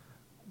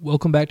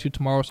Welcome back to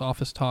Tomorrow's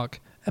Office Talk,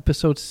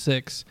 Episode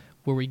 6,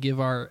 where we give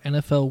our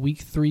NFL Week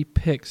 3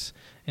 picks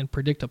and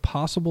predict a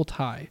possible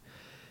tie.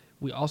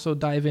 We also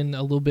dive in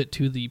a little bit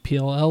to the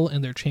PLL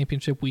and their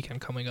championship weekend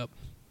coming up.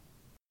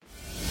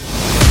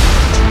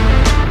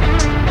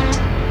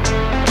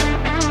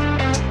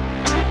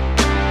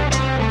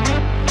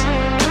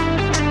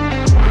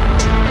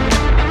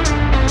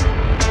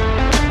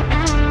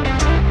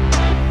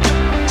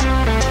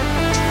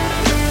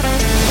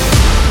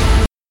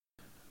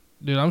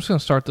 Dude, I'm just going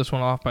to start this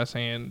one off by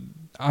saying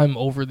I'm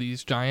over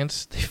these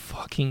Giants. They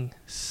fucking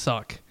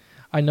suck.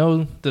 I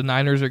know the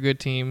Niners are a good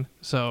team.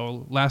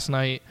 So last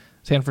night,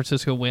 San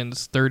Francisco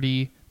wins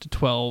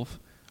 30-12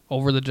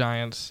 over the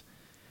Giants.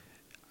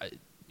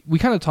 We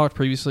kind of talked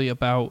previously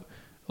about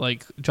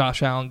like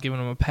Josh Allen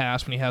giving him a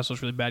pass when he has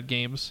those really bad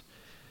games.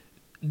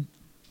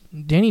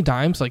 Danny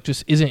Dimes like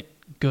just isn't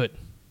good.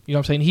 You know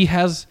what I'm saying? He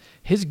has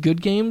his good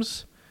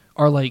games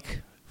are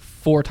like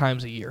 4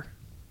 times a year.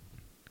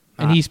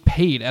 And he's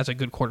paid as a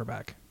good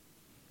quarterback.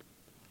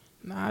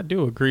 Nah, I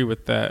do agree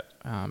with that.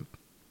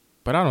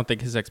 But I don't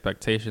think his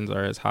expectations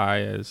are as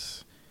high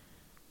as...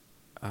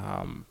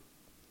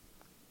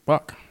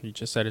 Fuck, you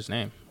just said his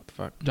name. What the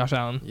fuck? Josh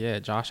Allen. Yeah,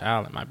 Josh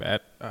Allen, my bad.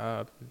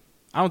 I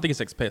don't think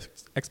his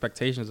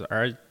expectations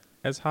are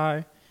as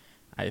high.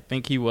 I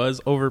think he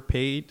was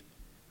overpaid.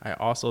 I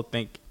also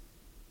think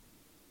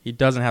he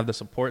doesn't have the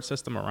support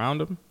system around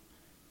him.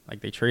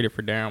 Like, they traded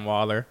for Darren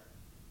Waller.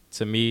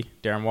 To me,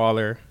 Darren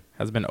Waller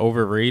has been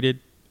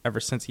overrated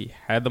ever since he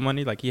had the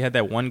money. Like, he had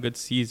that one good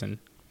season.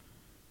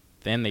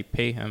 Then they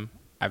pay him.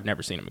 I've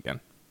never seen him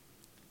again.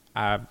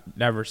 I've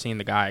never seen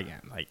the guy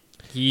again. Like,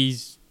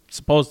 he's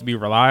supposed to be a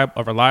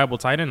reliable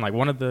tight end, like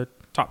one of the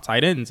top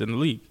tight ends in the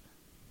league.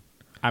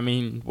 I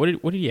mean, what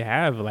did he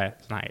have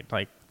last night?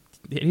 Like,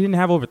 he didn't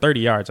have over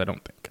 30 yards, I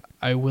don't think.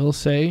 I will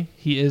say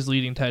he is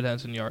leading tight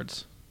ends in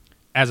yards.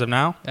 As of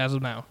now? As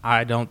of now.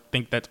 I don't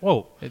think that's...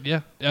 Whoa.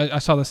 Yeah. I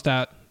saw the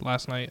stat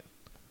last night.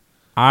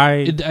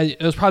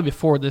 It was probably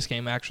before this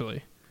game,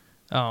 actually,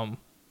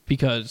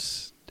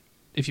 because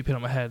if you put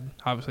him ahead,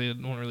 obviously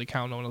it won't really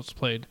count. No one else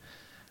played.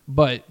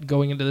 But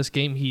going into this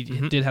game, he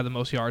did have the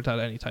most yards out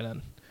of any tight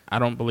end. I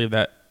don't believe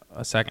that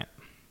a second.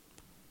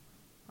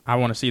 I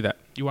want to see that.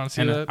 You want to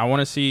see that? I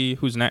want to see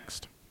who's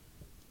next.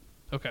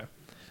 Okay.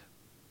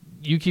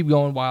 You keep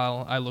going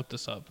while I look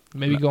this up.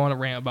 Maybe go on a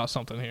rant about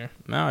something here.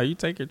 No, you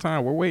take your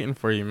time. We're waiting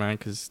for you, man,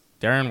 because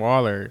Darren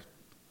Waller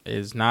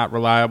is not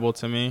reliable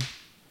to me.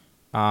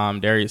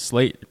 Darius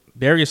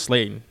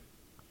Slayton,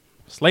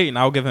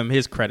 I'll give him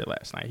his credit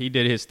last night. He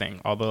did his thing,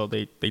 although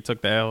they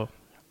took the L.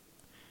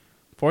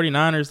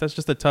 49ers, that's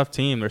just a tough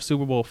team. They're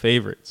Super Bowl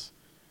favorites.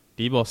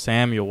 Deebo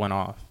Samuel went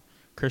off.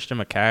 Christian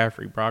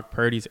McCaffrey, Brock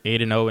Purdy's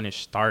 8-0 in his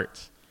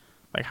starts.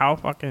 Like, how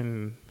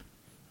fucking...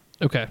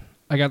 Okay,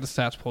 I got the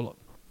stats pulled up.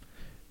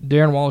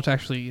 Darren Waller's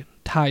actually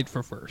tied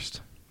for first.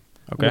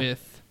 Okay.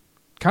 With,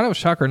 kind of a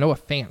shocker, Noah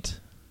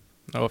Fant.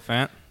 Noah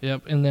Fant?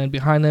 Yep, and then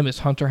behind them is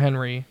Hunter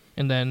Henry,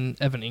 and then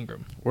Evan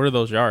Ingram. What are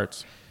those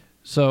yards?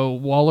 So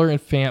Waller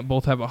and Fant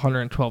both have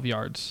 112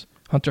 yards.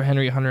 Hunter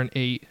Henry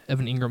 108,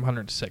 Evan Ingram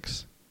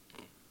 106.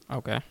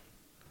 Okay.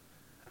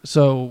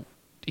 So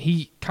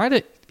he kind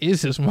of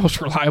is his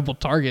most reliable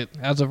target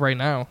as of right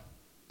now.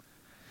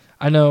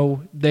 I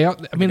know they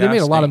made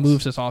a lot of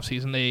moves this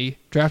offseason. They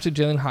drafted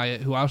Jalen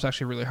Hyatt, who I was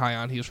actually really high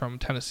on. He was from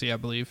Tennessee, I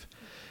believe.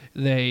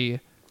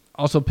 They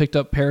also picked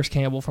up Paris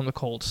Campbell from the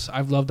Colts.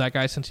 I've loved that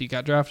guy since he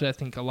got drafted. I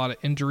think a lot of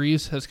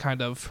injuries has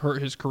kind of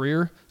hurt his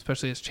career,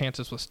 especially his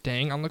chances with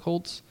staying on the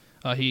Colts.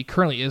 He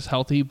currently is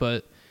healthy,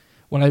 but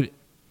when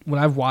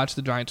I've watched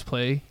the Giants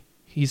play,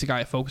 he's a guy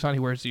I focus on. He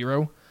wears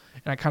 0,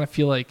 and I kind of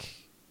feel like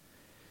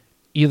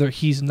either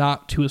he's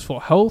not to his full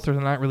health or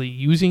they're not really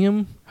using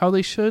him how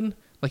they should.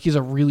 Like, he's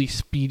a really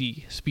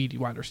speedy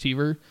wide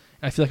receiver, and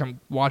I feel like I'm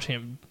watching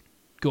him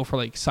go for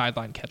like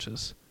sideline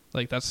catches.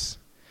 Like, that's...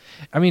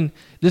 I mean,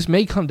 this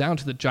may come down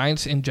to the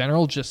Giants in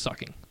general just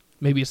sucking.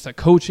 Maybe it's the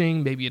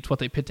coaching, maybe it's what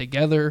they put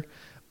together,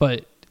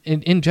 but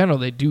in general,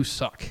 they do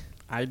suck.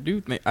 I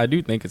do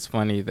think it's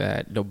funny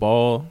that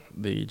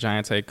the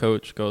Giants head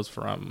coach, goes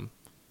from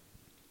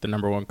the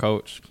number one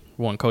coach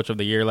of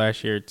the year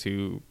last year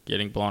to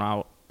getting blown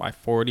out by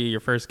 40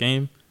 your first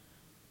game.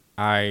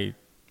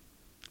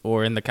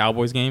 Or in the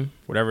Cowboys game,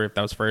 whatever, if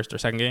that was first or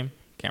second game,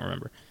 can't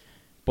remember.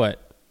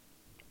 But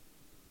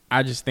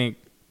I do think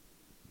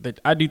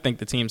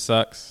the team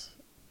sucks,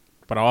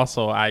 but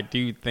also I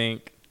do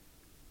think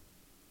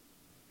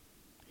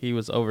he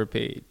was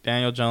overpaid.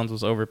 Daniel Jones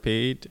was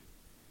overpaid,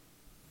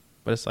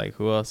 but it's like,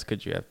 who else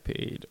could you have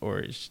paid?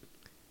 Or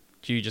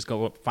do you just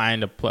go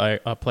find a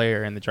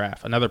player in the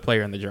draft, another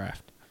player in the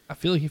draft? I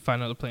feel like you find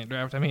another player in the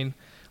draft. I mean,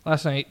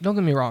 last night, don't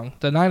get me wrong,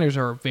 the Niners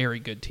are a very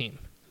good team.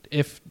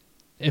 If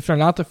they're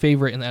not the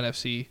favorite in the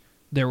NFC,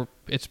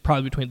 it's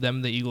probably between them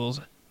and the Eagles,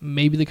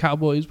 maybe the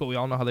Cowboys, but we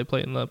all know how they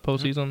play in the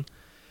postseason. Mm-hmm.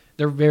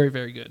 They're very,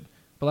 very good.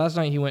 But last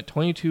night he went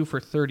 22 for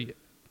 30.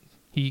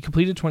 He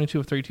completed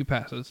 22 of 32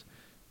 passes,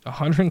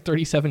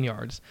 137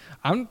 yards.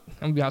 I'm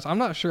going to be honest, I'm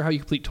not sure how you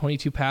complete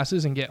 22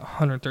 passes and get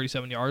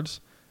 137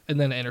 yards and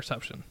then an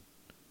interception.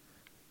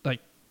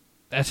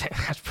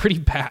 That's pretty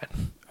bad.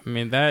 I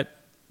mean, that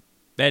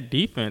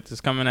defense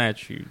is coming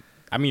at you.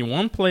 I mean,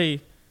 one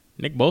play,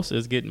 Nick Bosa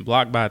is getting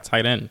blocked by a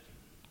tight end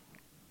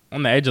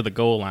on the edge of the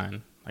goal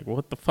line. Like,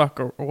 what the fuck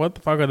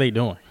are they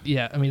doing?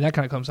 Yeah, I mean, that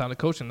kind of comes down to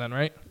coaching then,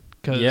 right?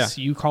 Because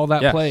you call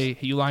that play,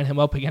 you line him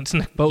up against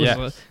Nick Bosa.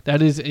 Yes.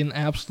 That is an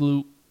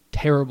absolute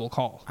terrible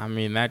call. I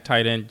mean, that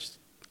tight end,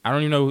 I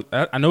don't even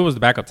know. I know it was the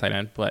backup tight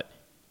end, but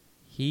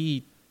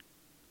he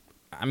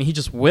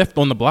just whiffed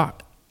on the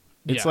block.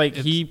 It's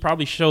he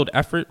probably showed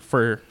effort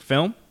for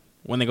film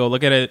when they go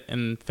look at it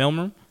in film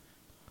room.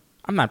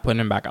 I'm not putting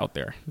him back out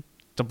there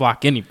to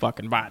block any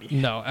fucking body.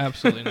 No,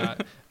 absolutely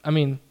not. I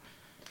mean,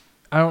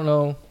 I don't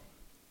know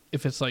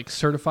if it's like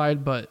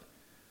certified, but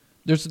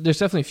there's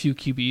definitely a few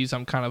QBs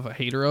I'm kind of a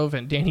hater of,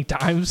 and Danny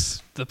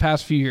Dimes, the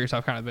past few years,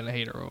 I've kind of been a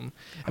hater of him.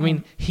 I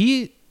mean,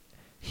 he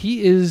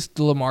is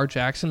the Lamar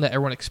Jackson that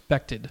everyone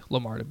expected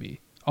Lamar to be.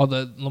 All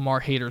the Lamar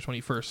haters when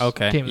he first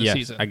came in the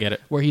season. I get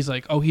it. Where he's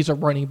like, oh, he's a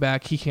running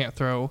back, he can't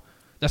throw.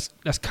 That's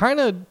kind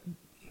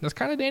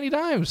of Danny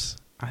Dimes.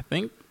 I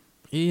think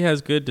he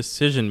has good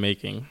decision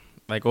making.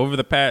 Like over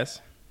the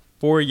past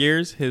 4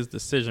 years, his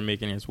decision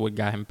making is what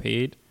got him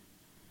paid.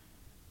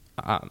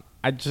 I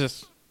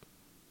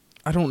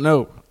don't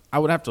know. I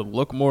would have to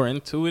look more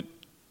into it.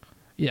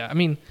 Yeah, I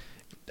mean,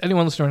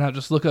 anyone listening right now,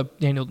 just look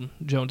up Daniel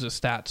Jones'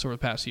 stats over the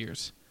past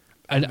years.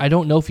 I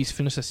don't know if he's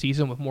finished a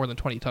season with more than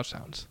 20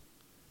 touchdowns.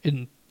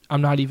 And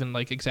I'm not even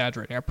like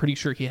exaggerating. I'm pretty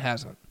sure he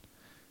hasn't.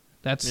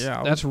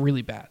 That's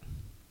really bad.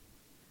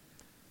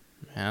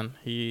 Man,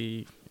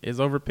 he is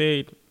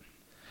overpaid.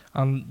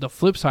 On the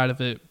flip side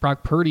of it,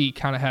 Brock Purdy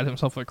kind of had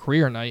himself a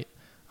career night.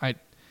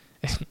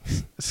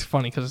 It's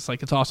funny because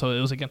it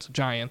was against the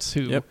Giants,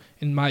 who,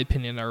 in my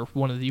opinion, are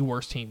one of the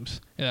worst teams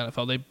in the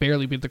NFL. They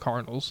barely beat the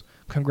Cardinals.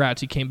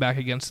 Congrats, he came back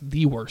against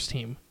the worst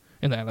team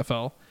in the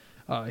NFL.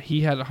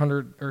 He had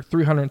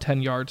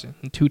 310 yards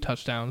and 2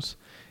 touchdowns.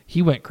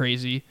 He went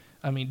crazy.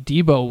 I mean,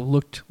 Debo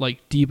looked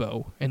like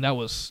Debo, and that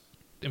was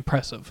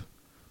impressive.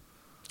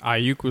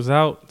 Ayuk was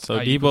out, so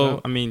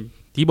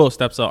Debo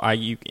steps up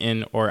Ayuk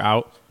in or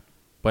out,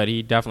 but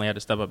he definitely had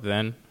to step up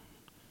then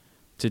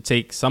to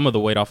take some of the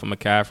weight off of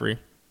McCaffrey.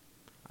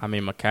 I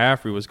mean,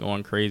 McCaffrey was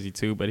going crazy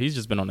too, but he's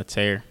just been on a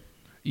tear.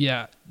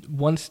 Yeah,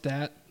 one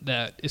stat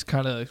that is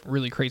kind of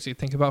really crazy to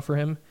think about for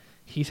him,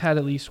 he's had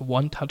at least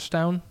 1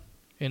 touchdown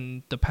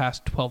in the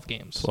past 12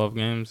 games. 12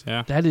 games,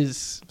 yeah.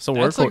 That's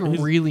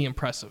really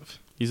impressive.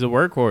 He's a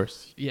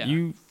workhorse.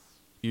 Yeah.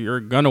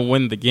 You're going to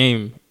win the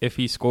game if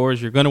he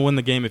scores. You're going to win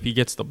the game if he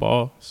gets the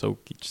ball, so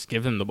just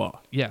give him the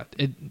ball. Yeah,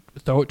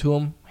 throw it to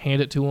him,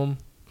 hand it to him,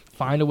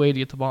 find a way to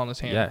get the ball in his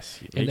hand. Yes,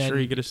 make sure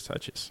he gets his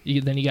touches.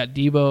 Then you got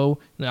Debo,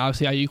 and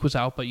obviously Ayuk was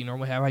out, but you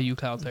normally have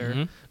Ayuk out there.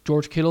 Mm-hmm.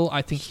 George Kittle,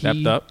 I think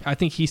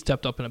he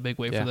stepped up in a big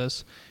way for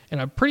this. And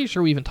I'm pretty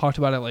sure we even talked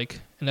about it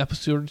like an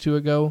episode or 2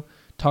 ago,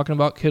 talking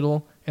about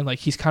Kittle, and like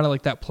he's kind of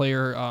like that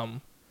player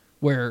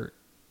where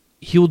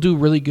he'll do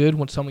really good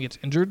when someone gets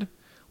injured,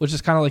 which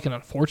is kind of like an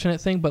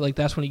unfortunate thing, but like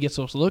that's when he gets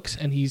those looks,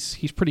 and he's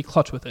pretty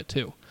clutch with it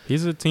too.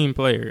 He's a team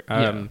player.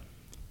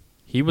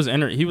 He was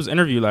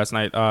interviewed last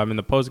night in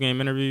the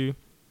post-game interview,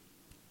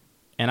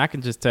 and I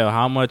can just tell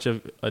how much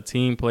of a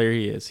team player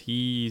he is.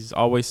 He's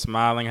always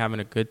smiling,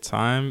 having a good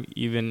time,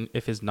 even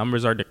if his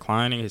numbers are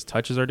declining, his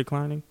touches are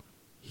declining.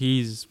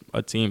 He's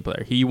a team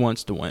player. He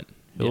wants to win.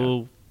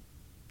 He'll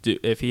do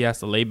if he has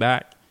to lay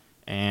back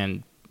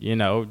and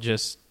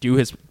just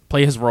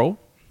play his role.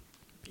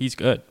 He's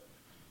good.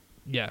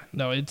 Yeah,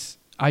 no,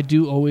 I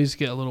do always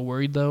get a little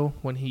worried though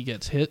when he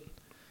gets hit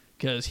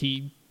because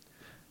I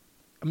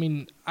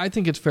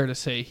think it's fair to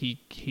say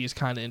he's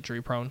kind of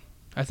injury prone.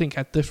 I think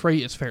at this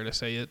rate, it's fair to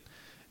say it.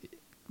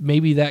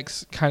 Maybe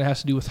that kind of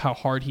has to do with how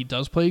hard he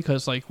does play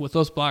because, like, with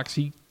those blocks,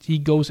 he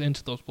goes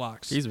into those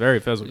blocks. He's very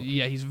physical.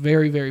 Yeah, he's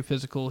very, very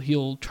physical.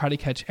 He'll try to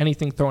catch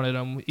anything thrown at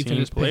him, even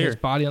just put his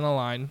body on the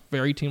line.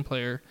 Very team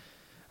player.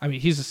 I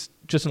mean, he's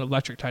just an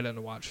electric tight end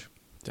to watch.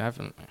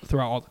 Definitely.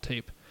 Throughout all the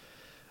tape.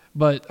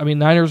 But, I mean,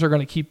 Niners are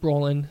going to keep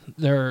rolling.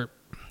 They're,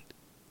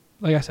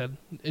 like I said,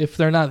 if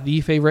they're not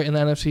the favorite in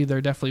the NFC,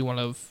 they're definitely one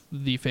of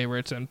the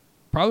favorites and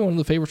probably one of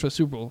the favorites for the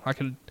Super Bowl. I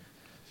could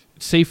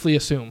safely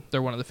assume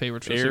they're one of the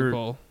favorites for the Super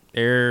Bowl.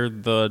 They're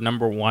the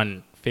number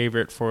 1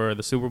 favorite for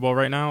the Super Bowl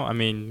right now. I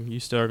mean,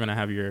 you still are going to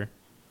have your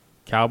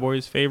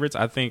Cowboys favorites.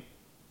 I think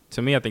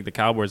the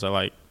Cowboys are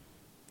like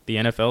the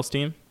NFL's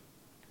team.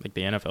 Like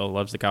the NFL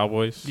loves the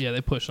Cowboys. Yeah,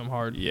 they push them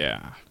hard.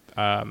 Yeah.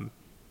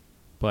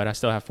 But I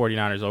still have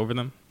 49ers over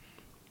them.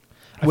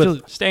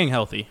 Staying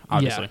healthy,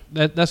 obviously.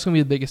 Yeah, that's going to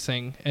be the biggest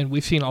thing. And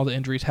we've seen all the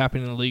injuries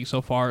happening in the league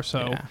so far.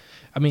 So,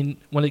 I mean,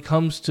 when it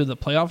comes to the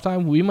playoff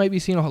time, we might be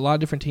seeing a lot of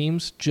different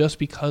teams just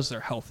because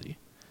they're healthy.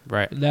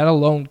 Right. That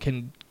alone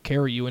can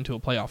carry you into a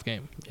playoff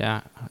game.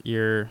 Yeah.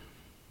 Your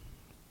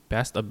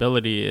best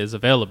ability is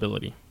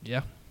availability.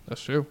 Yeah,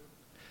 that's true.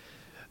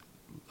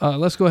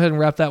 Let's go ahead and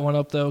wrap that one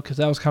up, though, because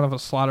that was kind of a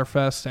slaughter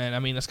fest. And, I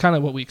mean, that's kind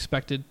of what we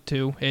expected,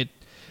 too.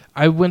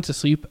 I went to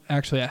sleep,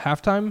 actually, at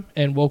halftime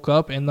and woke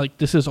up, and, like,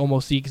 this is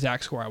almost the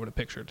exact score I would have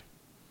pictured,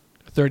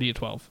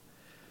 30-12.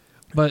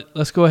 But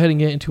let's go ahead and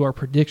get into our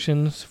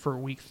predictions for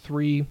week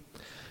 3.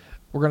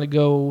 We're going to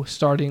go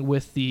starting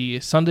with the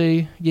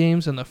Sunday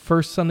games, and the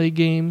first Sunday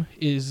game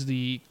is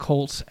the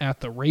Colts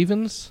at the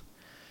Ravens.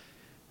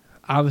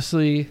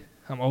 Obviously,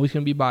 I'm always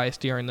going to be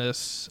biased during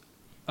this.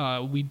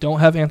 We don't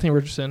have Anthony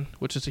Richardson,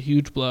 which is a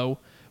huge blow.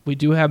 We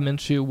do have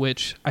Minshew,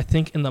 which I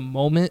think in the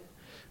moment,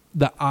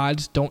 the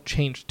odds don't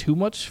change too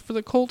much for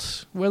the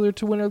Colts, whether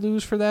to win or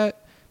lose for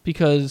that,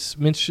 because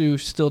Minshew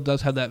still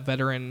does have that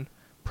veteran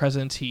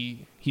presence.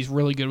 He's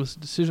really good with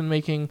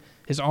decision-making.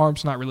 His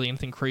arm's not really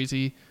anything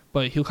crazy,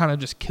 but he'll kind of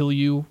just kill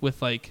you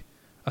with like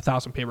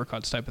 1,000 paper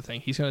cuts type of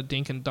thing. He's going to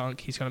dink and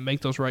dunk. He's going to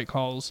make those right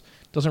calls.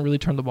 Doesn't really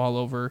turn the ball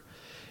over.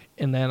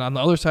 And then on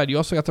the other side, you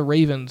also got the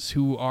Ravens,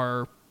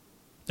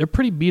 they're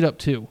pretty beat up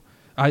too.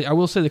 I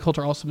will say the Colts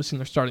are also missing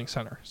their starting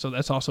center, so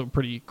that's also a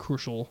pretty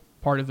crucial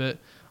part of it.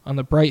 On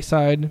the bright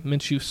side,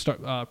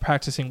 Minshew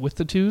practicing with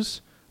the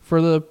twos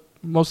for the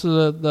most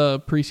of the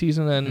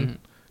preseason and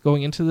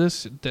going into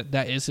this.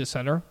 That is his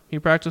center he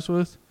practiced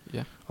with.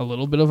 Yeah, a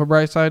little bit of a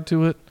bright side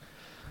to it.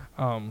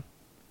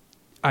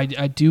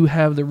 I do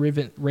have the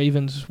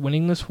Ravens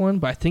winning this one,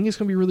 but I think it's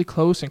going to be really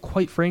close. And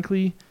quite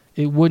frankly,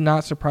 it would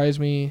not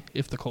surprise me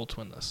if the Colts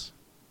win this.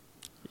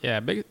 Yeah,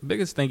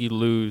 biggest thing you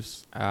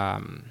lose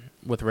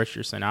with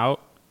Richardson out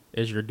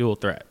is your dual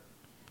threat.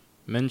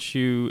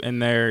 Minshew in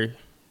there,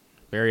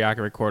 very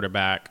accurate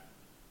quarterback,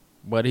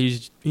 but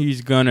he's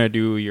gonna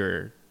do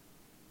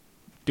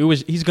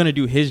he's gonna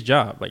do his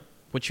job, like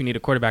what you need a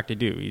quarterback to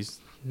do.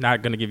 He's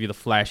not gonna give you the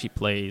flashy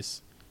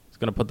plays. He's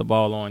gonna put the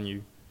ball on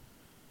you,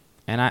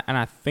 and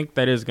I think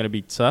that is gonna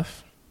be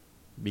tough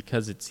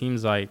because it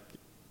seems like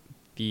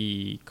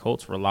the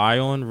Colts rely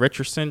on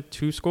Richardson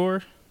to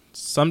score.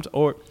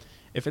 Or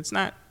if it's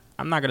not,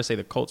 I'm not gonna say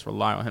the Colts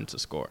rely on him to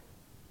score.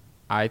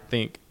 I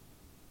think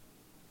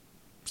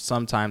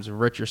sometimes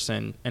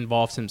Richardson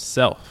involves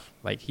himself,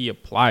 like he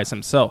applies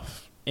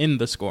himself in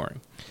the scoring.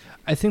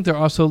 I think they're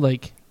also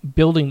like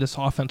building this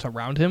offense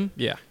around him.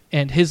 Yeah.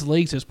 And his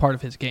legs is part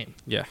of his game.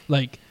 Yeah.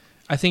 Like,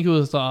 I think it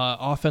was the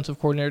offensive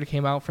coordinator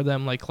came out for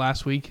them like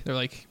last week. They're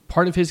like,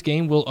 part of his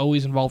game will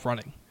always involve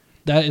running.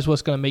 That is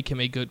what's going to make him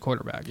a good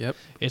quarterback. Yep.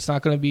 It's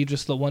not going to be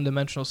just the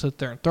one-dimensional sit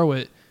there and throw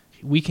it.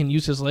 We can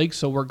use his legs,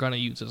 so we're going to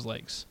use his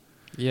legs.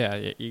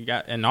 Yeah,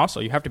 and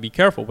also you have to be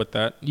careful with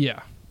that.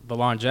 Yeah. The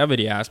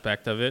longevity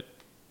aspect of it.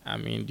 I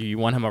mean, do you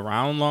want him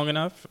around long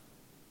enough?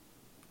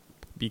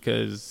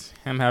 Because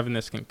him having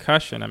this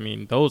concussion, I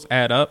mean, those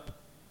add up.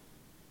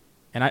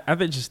 And I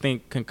just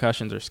think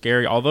concussions are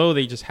scary. Although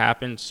they just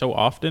happen so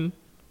often.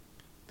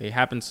 It's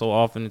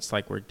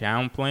like we're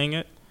downplaying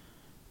it.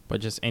 But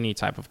just any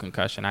type of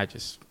concussion,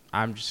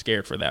 I'm just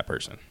scared for that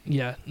person.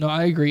 Yeah, no,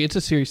 I agree. It's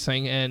a serious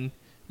thing, and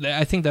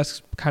I think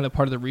that's kind of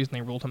part of the reason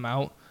they ruled him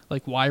out.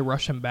 Like, why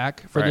rush him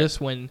back for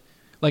this when,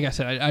 like I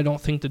said, I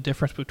don't think the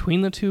difference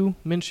between the two,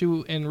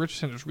 Minshew and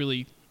Richardson, is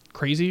really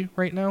crazy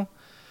right now.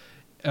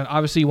 And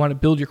obviously, you want to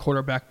build your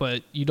quarterback,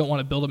 but you don't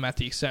want to build him at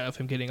the extent of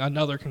him getting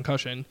another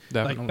concussion,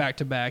 like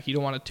back-to-back. You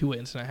don't want a two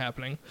incident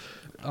happening.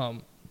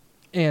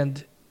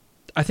 And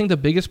I think the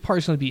biggest part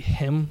is going to be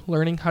him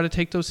learning how to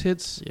take those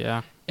hits.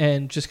 Yeah.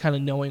 And just kind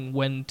of knowing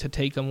when to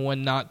take them,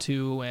 when not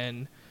to,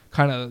 and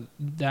kind of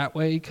that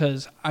way.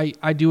 Because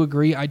I do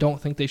agree. I don't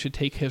think they should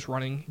take his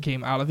running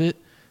game out of it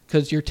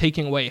because you're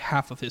taking away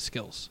half of his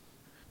skills.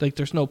 Like,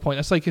 there's no point.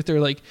 That's like if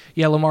they're like,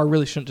 yeah, Lamar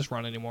really shouldn't just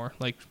run anymore.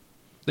 Like,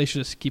 they should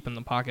just keep him in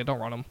the pocket. Don't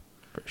run him.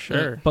 For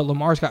sure. But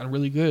Lamar's gotten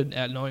really good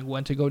at knowing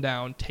when to go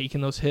down,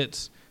 taking those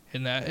hits.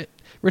 And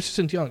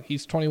Richardson's young.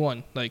 He's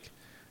 21. Like,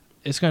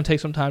 it's going to take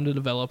some time to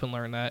develop and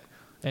learn that.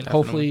 And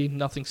hopefully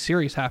nothing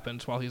serious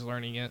happens while he's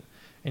learning it,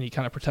 and he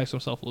kind of protects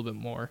himself a little bit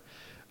more.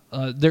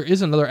 There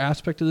is another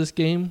aspect of this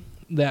game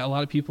that a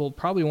lot of people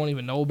probably won't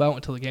even know about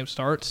until the game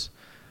starts.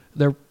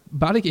 They're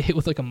about to get hit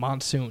with like a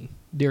monsoon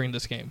during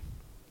this game.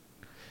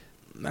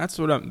 That's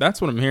what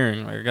I'm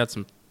hearing. Like, I got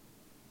some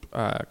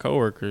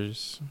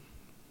coworkers.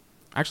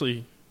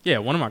 Actually, yeah,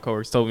 one of my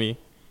coworkers told me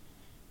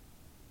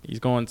he's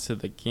going to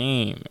the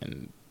game,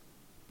 and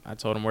I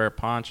told him wear a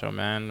poncho,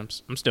 man.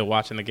 I'm still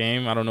watching the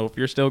game. I don't know if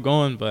you're still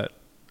going, but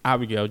I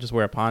would go just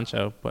wear a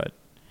poncho. But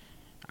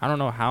I don't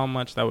know how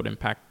much that would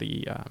impact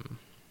the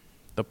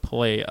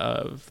play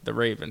of the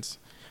Ravens,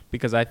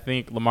 because I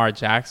think Lamar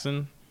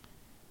Jackson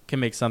can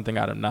make something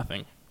out of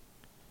nothing.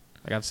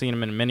 Like, I've seen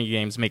him in many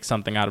games make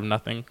something out of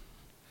nothing.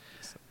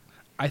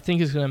 I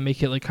think it's going to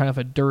make it like kind of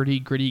a dirty,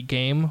 gritty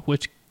game,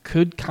 which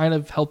could kind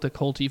of help the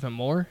Colts even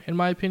more, in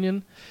my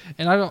opinion.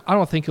 And I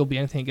don't think it'll be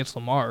anything against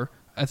Lamar.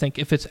 I think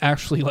if it's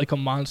actually like a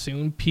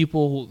monsoon,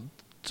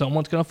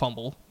 someone's going to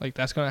fumble. Like,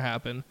 that's going to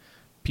happen.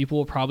 People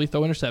will probably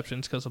throw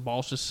interceptions because the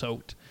ball's just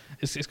soaked.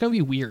 It's going to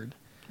be weird.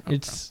 Okay.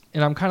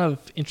 And I'm kind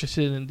of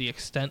interested in the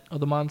extent of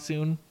the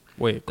monsoon.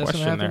 Wait,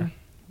 question there.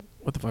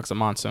 What the fuck's a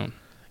monsoon?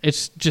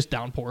 It's just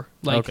downpour.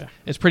 Like, okay.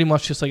 It's pretty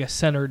much just like a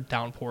centered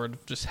downpour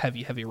of just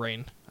heavy, heavy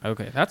rain.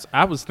 Okay,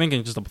 I was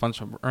thinking just a bunch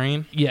of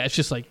rain. Yeah, it's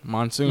just like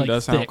monsoon like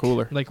does thick, sound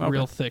cooler. Like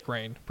real thick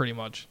rain, pretty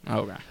much.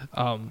 Okay.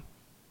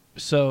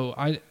 So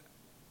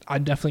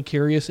I'm definitely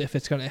curious if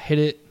it's going to hit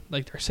it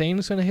like they're saying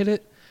it's going to hit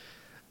it.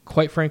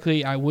 quite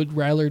frankly, I would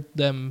rather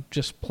them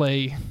just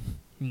play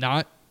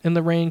not in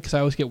the rain because I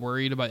always get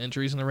worried about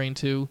injuries in the rain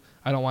too.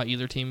 I don't want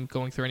either team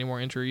going through any more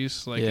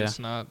injuries. Like it's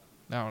not.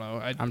 I don't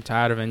know. I'm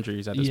tired of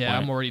injuries at this point. Yeah,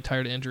 I'm already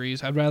tired of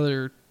injuries. I'd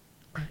rather,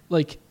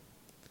 like,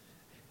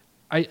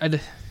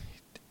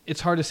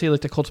 it's hard to say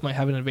like the Colts might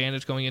have an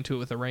advantage going into it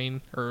with the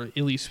rain, or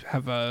at least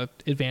have a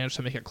advantage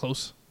to make it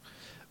close.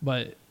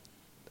 But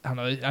I don't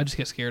know. I just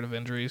get scared of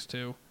injuries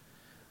too.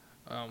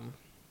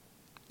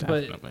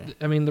 Definitely. But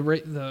I mean,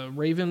 the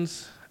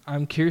Ravens.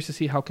 I'm curious to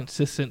see how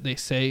consistent they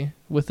stay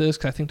with this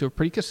because I think they were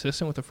pretty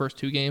consistent with the first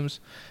 2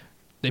 games.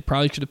 They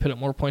probably should have put up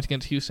more points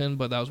against Houston,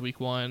 but that was week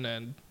 1,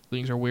 and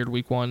things are weird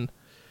week 1.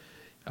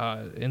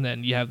 And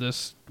then you have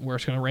this where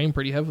it's going to rain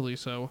pretty heavily.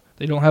 So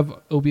they don't have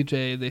OBJ.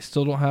 They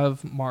still don't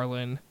have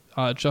Marlon.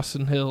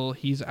 Justin Hill,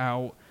 he's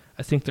out.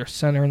 I think their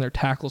center and their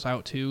tackle's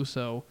out too.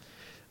 So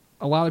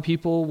a lot of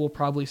people will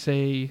probably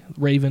say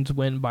Ravens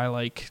win by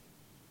like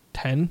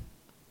 10.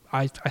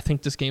 I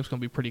think this game's going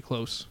to be pretty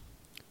close.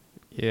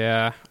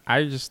 Yeah,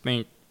 I just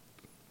think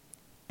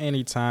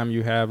anytime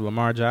you have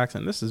Lamar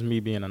Jackson, this is me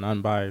being an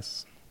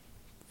unbiased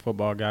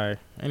football guy,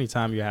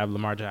 anytime you have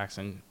Lamar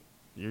Jackson,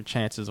 your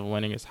chances of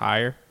winning is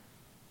higher.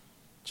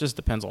 Just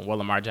depends on what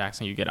Lamar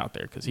Jackson you get out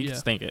there because he can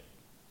stink it.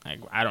 Like,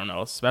 I don't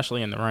know,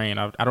 especially in the rain.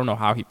 I don't know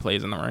how he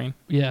plays in the rain.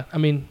 Yeah, I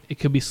mean, it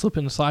could be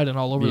slipping and sliding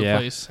all over the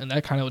place, and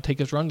that kind of would take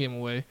his run game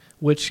away,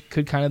 which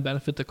could kind of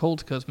benefit the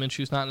Colts because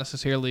Minshew's not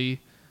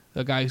necessarily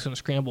a guy who's going to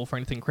scramble for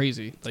anything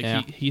crazy.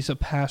 Like he's a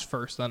pass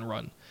first, then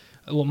run.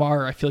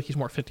 Lamar, I feel like he's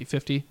more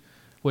 50-50,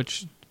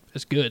 which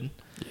is good.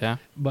 Yeah.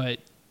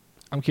 But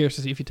I'm curious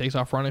to see if he takes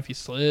off running, if he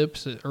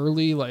slips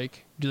early.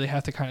 Like, do they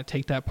have to kind of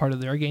take that part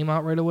of their game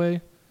out right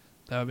away?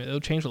 It'll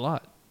change a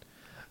lot.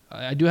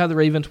 I do have the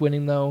Ravens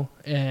winning, though,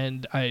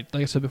 and like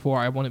I said before,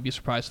 I wouldn't be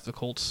surprised if the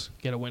Colts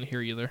get a win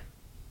here either.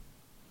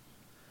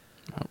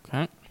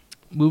 Okay.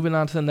 Moving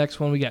on to the next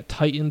one, we got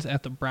Titans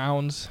at the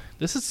Browns.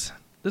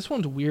 This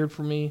one's weird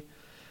for me.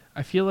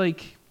 I feel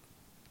like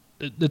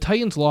the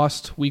Titans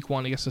lost week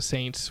 1 against the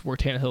Saints where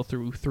Tannehill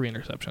threw 3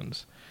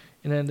 interceptions.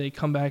 And then they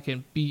come back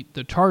and beat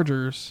the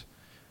Chargers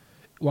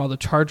while the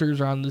Chargers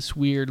are on this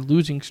weird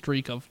losing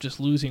streak of just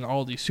losing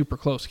all these super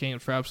close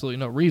games for absolutely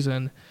no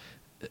reason.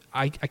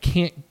 I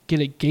can't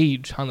get a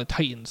gauge on the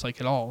Titans like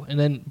at all. And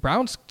then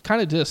Browns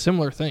kind of did a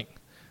similar thing.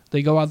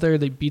 They go out there,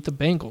 they beat the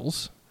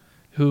Bengals,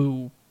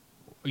 who,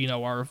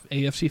 are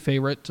AFC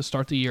favorite to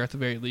start the year at the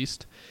very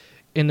least.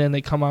 And then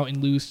they come out and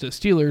lose to the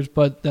Steelers,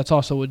 but that's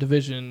also a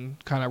division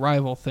kind of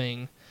rival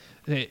thing.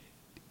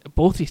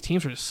 Both these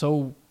teams are just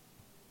so,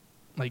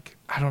 like,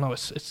 I don't know,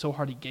 it's so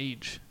hard to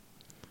gauge.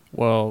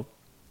 Well,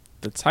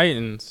 the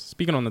Titans,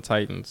 speaking on the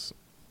Titans,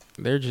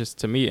 they're just,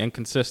 to me,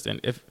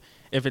 inconsistent.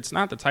 If it's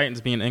not the Titans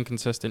being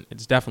inconsistent,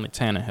 it's definitely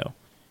Tannehill.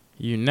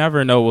 You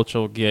never know what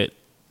you'll get,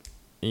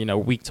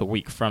 week to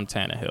week from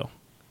Tannehill.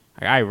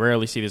 I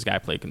rarely see this guy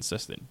play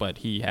consistent, but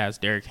he has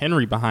Derrick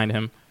Henry behind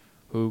him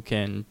who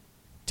can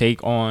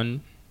take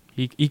on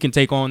he can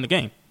take on the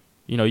game.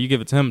 You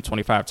give it to him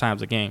 25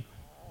 times a game,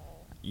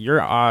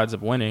 your odds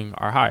of winning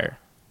are higher.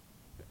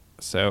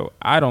 So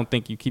I don't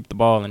think you keep the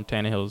ball in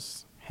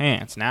Tannehill's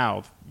hands.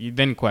 Now, you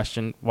then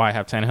question why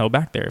have Tannehill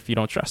back there if you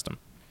don't trust him.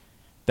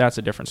 That's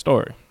a different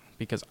story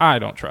because I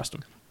don't trust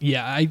him.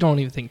 Yeah, I don't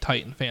even think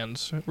Titan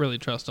fans really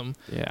trust him.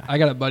 Yeah. I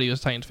got a buddy who's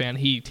a Titans fan.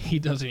 He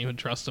doesn't even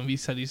trust him. He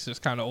said he's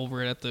just kind of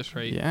over it at this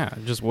rate. Yeah,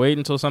 just wait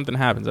until something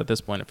happens at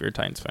this point if you're a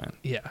Titans fan.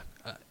 Yeah.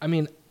 I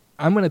mean,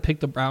 I'm going to pick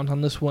the Browns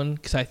on this one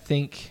because I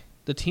think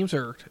the teams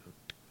are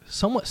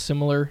somewhat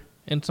similar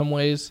in some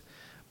ways,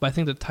 but I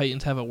think the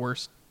Titans have a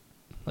worse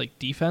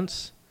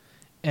defense,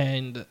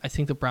 and I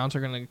think the Browns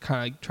are going to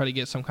kind of try to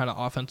get some kind of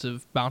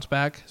offensive bounce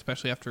back,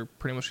 especially after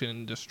pretty much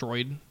getting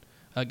destroyed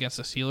against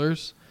the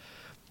Steelers.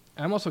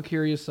 I'm also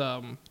curious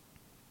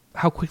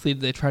how quickly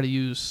did they try to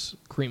use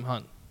Kareem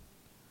Hunt?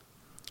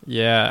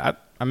 Yeah,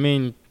 I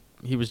mean,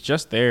 he was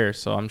just there,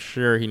 so I'm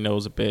sure he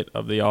knows a bit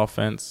of the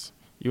offense.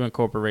 You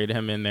incorporated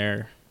him in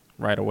there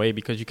right away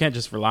because you can't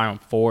just rely on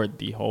Ford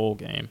the whole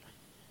game.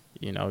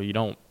 You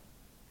don't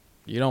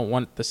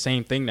want the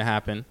same thing to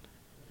happen.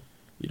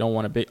 You don't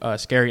want a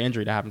scary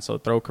injury to happen, so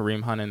throw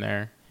Kareem Hunt in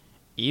there,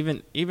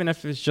 even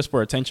if it's just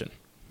for attention.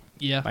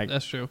 Yeah,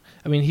 that's true.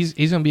 I mean, he's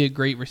going to be a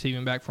great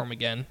receiving back for him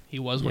again. He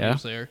was when he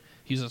was there.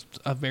 He's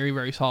a very,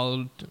 very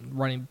solid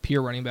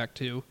pure running back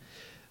too.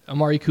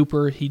 Amari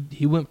Cooper, he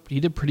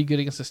did pretty good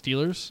against the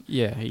Steelers.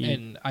 Yeah,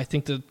 and I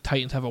think the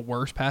Titans have a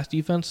worse pass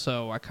defense,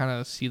 so I kind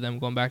of see them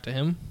going back to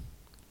him.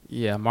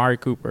 Yeah, Amari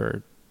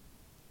Cooper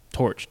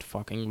torched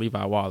fucking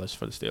Levi Wallace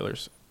for the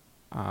Steelers.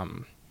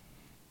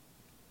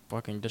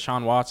 Fucking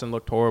Deshaun Watson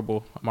looked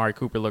horrible. Amari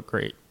Cooper looked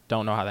great.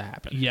 Don't know how that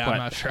happened. Yeah, I'm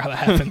not sure how that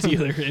happens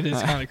either. It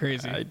is kind of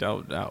crazy. I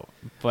don't know.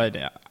 But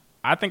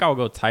I think I'll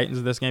go Titans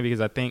in this game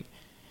because I think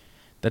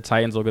the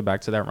Titans will get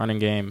back to that running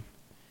game,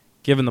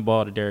 giving the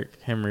ball to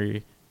Derrick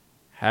Henry,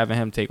 having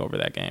him take over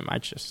that game. I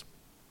just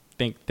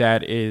think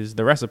that is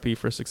the recipe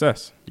for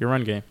success, your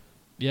run game.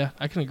 Yeah,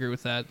 I can agree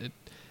with that.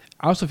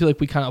 I also feel like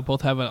we kind of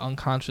both have an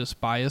unconscious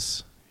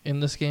bias in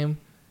this game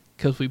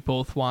because we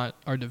both want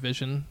our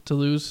division to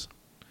lose.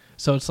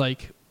 So it's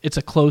like it's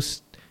a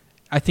close.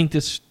 I think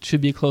this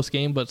should be a close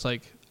game, but it's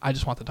like I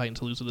just want the Titans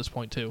to lose at this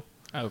point too.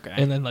 Okay.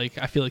 And then like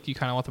I feel like you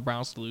kind of want the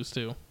Browns to lose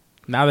too.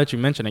 Now that you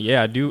mention it,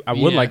 yeah, I do. I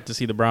would like to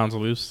see the Browns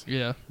lose.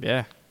 Yeah.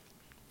 Yeah.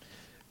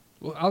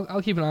 Well,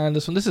 I'll keep an eye on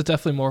this one. This is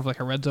definitely more of like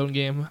a red zone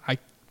game.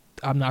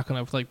 I'm not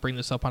gonna like bring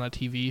this up on a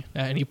TV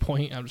at any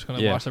point. I'm just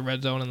gonna watch the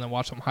red zone and then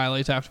watch some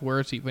highlights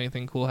afterwards, see if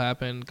anything cool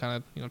happened.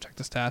 Kind of check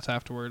the stats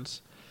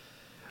afterwards.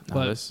 No,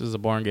 but this is a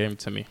boring game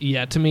to me.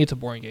 Yeah, to me it's a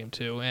boring game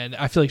too, and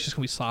I feel like it's just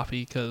gonna be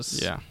sloppy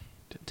because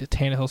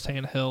Tannehill's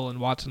Tannehill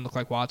and Watson looked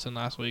like Watson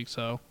last week.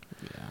 So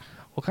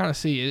we'll kind of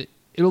see it.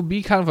 It'll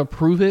be kind of a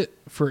prove it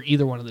for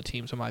either one of the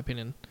teams, in my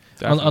opinion.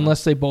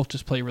 Unless they both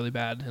just play really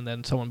bad and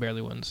then someone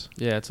barely wins.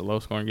 Yeah, it's a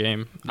low-scoring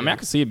game. I mean, I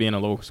could see it being a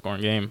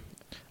low-scoring game.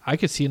 I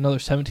could see another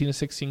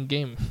 17-16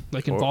 game,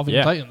 like involving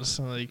the Titans.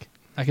 Like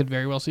I could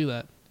very well see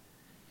that.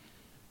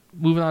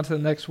 Moving on to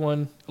the next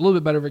one, a little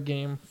bit better of a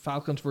game: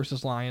 Falcons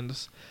versus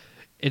Lions.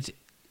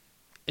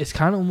 It's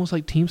kind of almost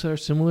like teams that are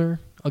similar.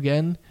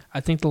 Again, I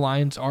think the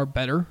Lions are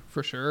better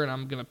for sure, and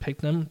I'm gonna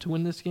pick them to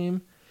win this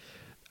game.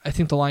 I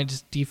think the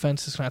Lions'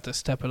 defense is gonna have to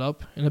step it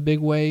up in a big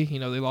way. They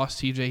lost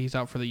CJ; he's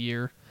out for the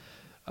year,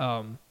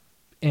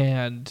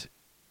 and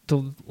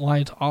the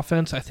Lions'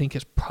 offense, I think,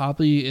 is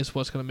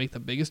what's going to make the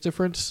biggest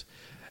difference.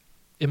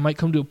 It might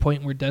come to a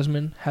point where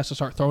Desmond has to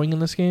start throwing in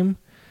this game,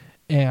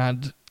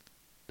 and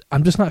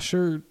I'm just not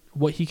sure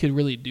what he could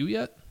really do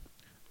yet.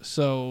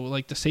 So,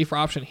 like, the safer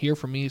option here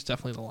for me is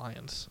definitely the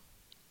Lions.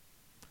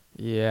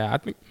 Yeah, I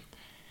think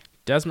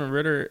Desmond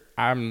Ridder,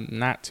 I'm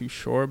not too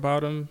sure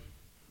about him.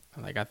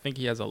 Like, I think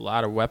he has a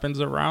lot of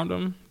weapons around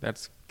him.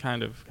 That's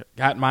kind of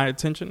got my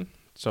attention.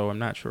 So I'm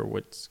not sure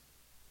what's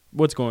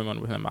going on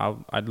with him.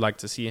 I'd like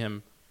to see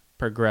him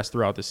progress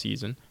throughout the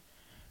season.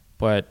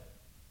 But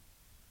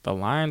the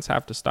Lions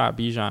have to stop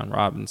Bijan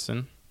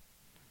Robinson,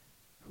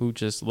 who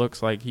just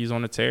looks like he's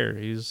on a tear.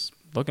 He's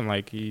looking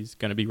like he's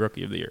going to be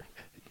Rookie of the Year.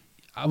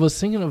 I was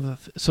thinking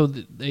of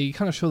they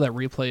kind of show that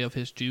replay of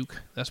his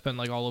juke that's been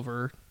like all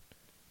over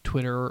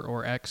Twitter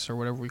or X or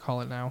whatever we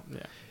call it now.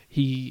 Yeah.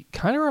 He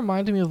kind of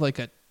reminded me of like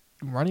a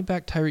running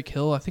back Tyreek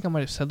Hill. I think I might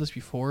have said this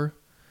before.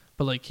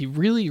 But like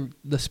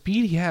the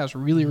speed he has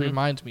really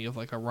reminds me of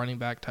like a running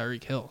back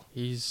Tyreek Hill.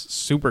 He's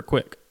super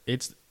quick.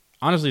 It's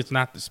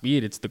not the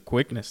speed, it's the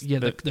quickness. Yeah,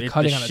 the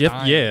cutting on a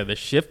dime. Yeah, the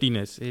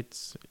shiftiness.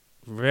 It's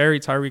very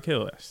Tyreek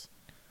Hill-esque.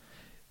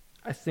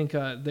 I think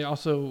the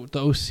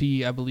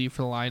OC, I believe,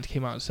 for the Lions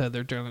came out and said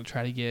they're going to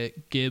try to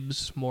get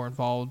Gibbs more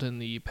involved in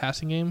the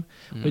passing game,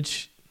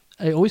 which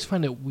I always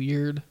find it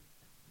weird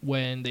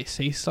when they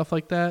say stuff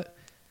like that,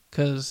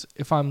 because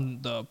if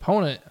I'm the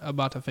opponent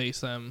about to face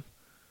them,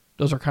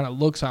 those are kind of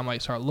looks I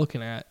might start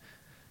looking at.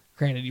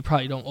 Granted, you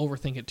probably don't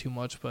overthink it too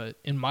much, but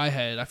in my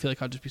head, I feel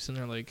like I'll just be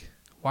sitting there like,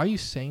 why are you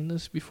saying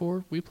this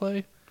before we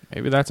play?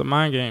 Maybe that's a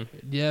mind game.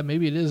 Yeah,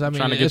 maybe it is. I mean,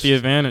 trying to get the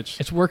advantage.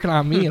 It's working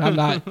on me, and I'm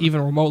not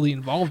even remotely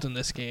involved in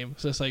this game.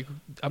 So it's like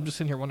I'm just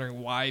sitting here wondering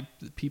why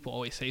people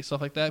always say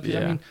stuff like that.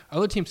 Because, I mean,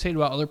 other teams say it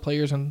about other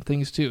players and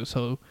things too.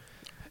 So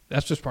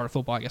that's just part of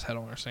football. I guess I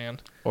don't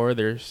understand. Or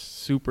they're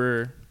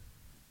super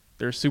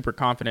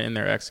confident in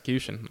their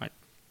execution. Like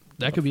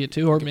that could be it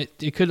too. Or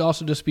it could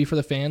also just be for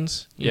the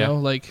fans. You know,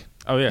 like,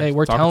 oh yeah, hey,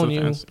 we're telling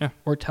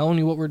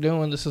you what we're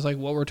doing. This is like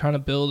what we're trying to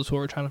build. This is what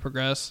we're trying to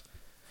progress.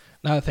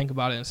 Now that I think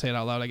about it and say it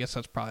out loud, I guess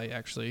that's probably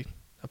actually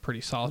a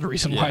pretty solid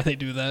reason why they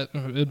do that.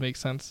 It makes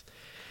sense.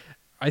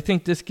 I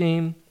think this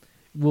game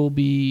will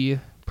be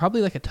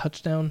probably like a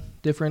touchdown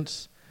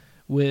difference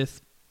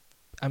with,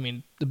 I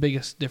mean, the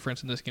biggest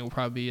difference in this game will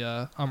probably be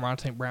Amon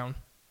St. Brown,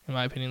 in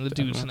my opinion. The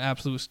dude's an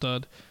absolute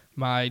stud.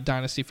 My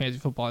Dynasty Fantasy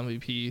Football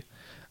MVP.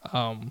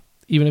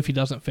 Even if he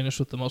doesn't finish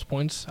with the most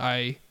points,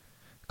 I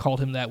called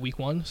him that week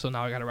 1, so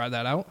now I got to ride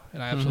that out,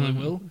 and I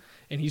absolutely will.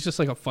 And he's just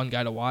like a fun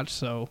guy to watch,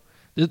 so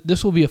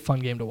this will be a fun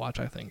game to watch,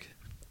 I think.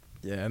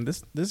 Yeah, and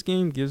this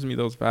game gives me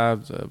those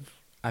vibes of,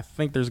 I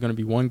think there's going to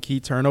be one key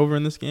turnover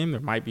in this game. There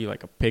might be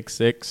like a pick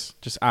six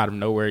just out of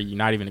nowhere. You're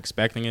not even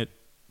expecting it.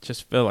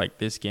 Just feel like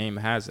this game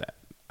has that.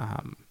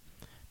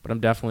 But I'm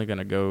definitely going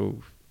to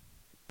go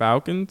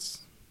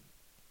Falcons.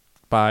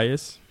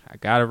 Bias. I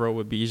got to roll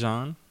with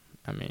Bijan.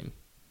 I mean,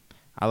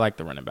 I like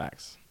the running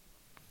backs.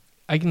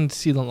 I can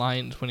see the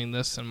Lions winning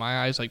this in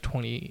my eyes like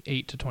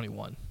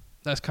 28-21.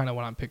 That's kind of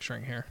what I'm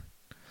picturing here.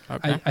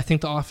 Okay. I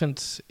think the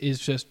offense is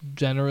just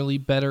generally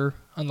better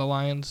on the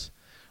Lions.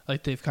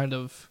 Like they've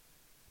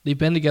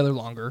been together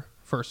longer,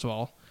 first of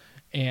all,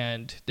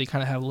 and they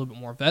kind of have a little bit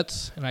more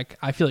vets, and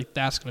I feel like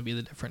that's going to be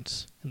the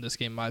difference in this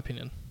game, in my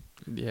opinion.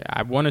 Yeah,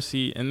 I want to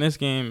see in this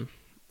game.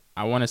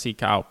 I want to see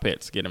Kyle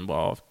Pitts get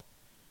involved.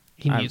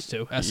 He needs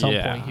to at some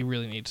point. He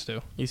really needs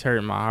to. He's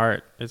hurting my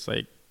heart. It's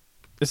like,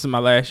 this is my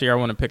last year. I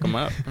want to pick him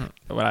up.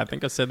 But I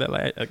think I said that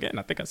last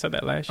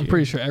year. I'm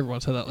pretty sure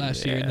everyone said that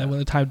last year. And then when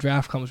the time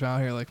draft comes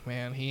around, you're like,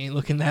 man, he ain't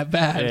looking that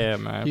bad. Yeah,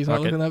 man. He's not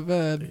looking that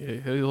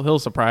bad. He'll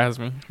surprise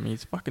me. I mean,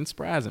 he's fucking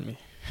surprising me.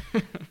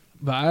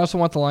 But I also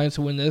want the Lions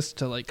to win this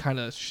to like kind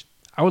of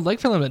I would like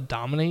for them to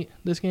dominate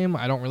this game.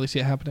 I don't really see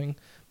it happening.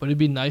 But it'd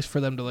be nice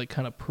for them to like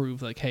kind of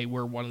prove like, hey,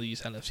 we're one of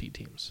these NFC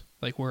teams.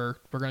 Like we're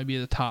going to be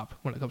at the top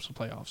when it comes to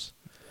playoffs.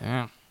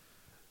 Yeah.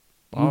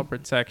 Ball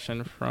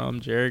protection from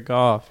Jared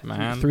Goff,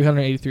 man.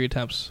 383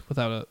 attempts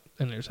without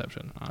an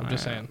interception. I'm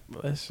just saying.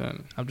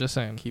 Listen. I'm just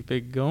saying. Keep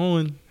it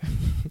going.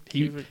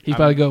 He's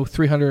about to go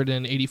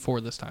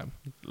 384 this time.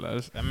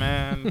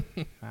 Man,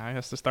 I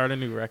has to start a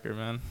new record,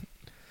 man.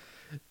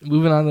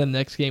 Moving on to the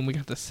next game, we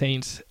got the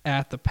Saints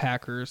at the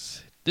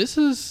Packers. This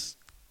is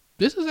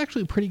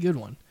actually a pretty good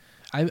one.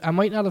 I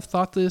might not have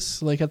thought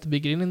this like at the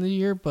beginning of the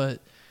year,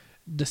 but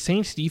the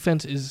Saints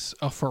defense is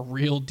a for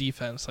real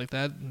defense. Like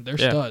that, they're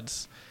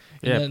studs.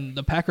 And then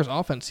the Packers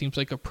offense seems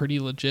like a pretty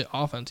legit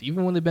offense.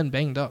 Even when they've been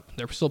banged up,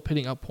 they're still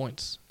pitting up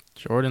points.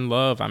 Jordan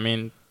Love, I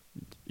mean,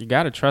 you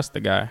got to trust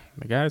the guy.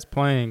 The guy's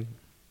playing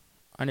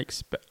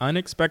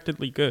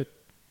unexpectedly good.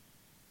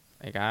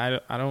 Like I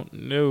don't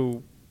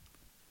know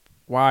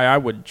why I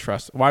wouldn't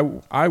trust him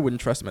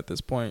at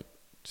this point.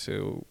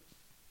 So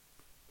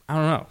I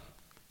don't know.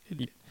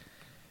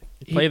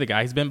 He play the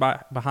guy. He's been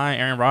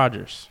behind Aaron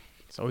Rodgers,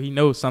 so he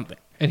knows something.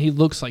 And he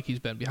looks like he's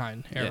been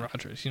behind Aaron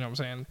Rodgers. You know what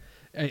I'm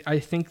saying? I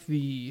think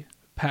the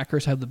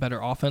Packers have the better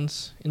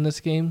offense in this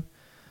game.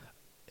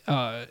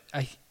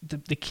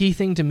 The key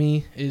thing to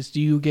me is,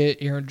 do you get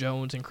Aaron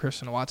Jones and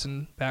Christian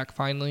Watson back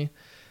finally?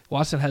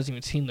 Watson hasn't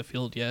even seen the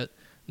field yet.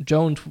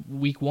 Jones,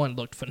 week 1,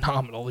 looked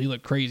phenomenal. He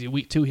looked crazy.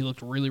 Week 2, he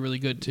looked really, really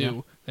good too.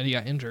 Yeah. Then he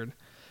got injured.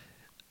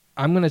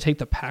 I'm going to take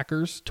the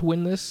Packers to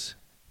win this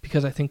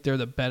because I think they're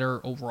the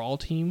better overall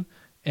team.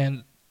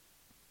 And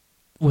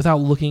without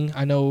looking,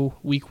 I know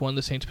week 1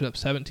 the Saints put up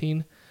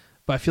 17,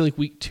 but I feel like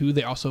week 2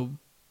 they also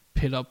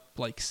put up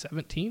like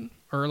 17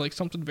 or like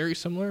something very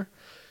similar.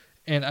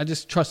 And I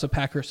just trust the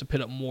Packers to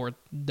put up more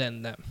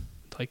than them.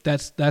 Like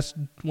that's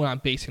what I'm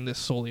basing this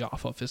solely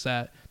off of, is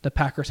that the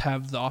Packers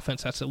have the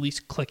offense that's at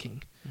least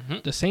clicking. Mm-hmm.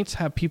 The Saints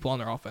have people on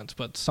their offense,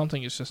 but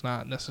something is just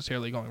not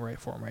necessarily going right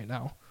for them right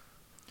now.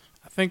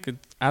 I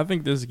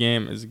think this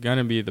game is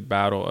gonna be the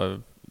battle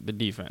of the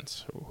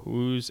defense.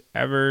 Whose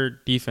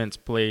ever defense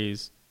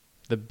plays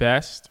the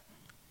best,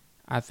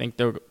 I think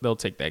they'll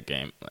take that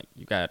game.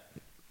 Like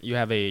you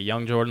have a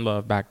young Jordan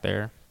Love back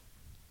there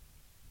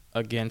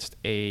against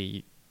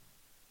a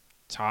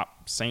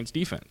top Saints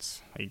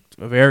defense, like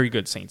a very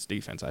good Saints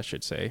defense, I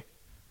should say.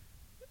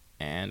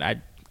 And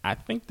I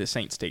think the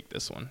Saints take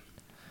this one.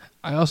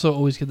 I also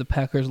always give the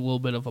Packers a little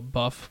bit of a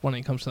buff when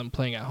it comes to them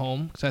playing at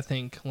home, because I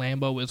think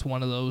Lambeau is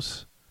one of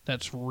those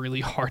that's really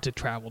hard to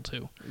travel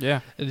to.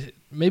 Yeah.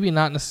 Maybe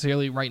not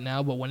necessarily right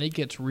now, but when it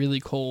gets really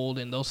cold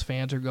and those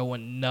fans are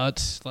going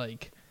nuts,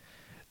 like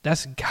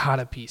that's got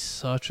to be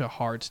such a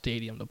hard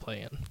stadium to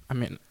play in. I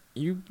mean,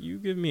 you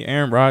give me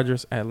Aaron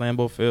Rodgers at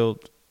Lambeau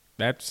Field,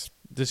 that's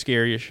the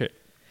scariest shit.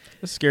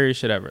 The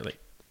scariest shit ever. Like,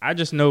 I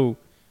just know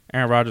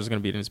Aaron Rodgers is going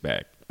to be in his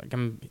bag. Like,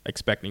 I'm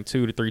expecting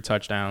 2 to 3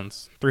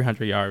 touchdowns,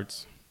 300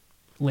 yards.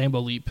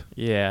 Lambeau leap.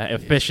 Yeah,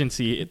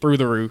 efficiency through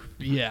the roof.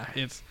 Yeah,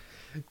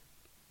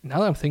 now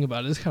that I'm thinking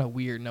about it, it's kind of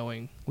weird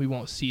knowing we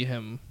won't see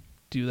him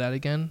do that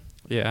again.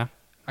 Yeah.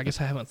 I guess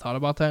I haven't thought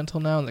about that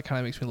until now, and that kind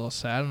of makes me a little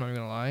sad. I'm not even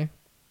going to lie.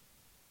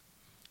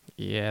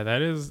 Yeah,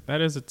 that is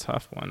a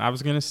tough one. I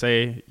was going to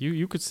say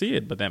you could see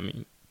it, but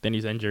then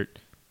he's injured.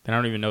 Then I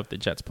don't even know if the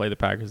Jets play the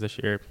Packers this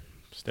year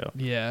still.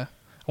 Yeah.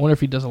 I wonder if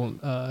he does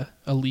a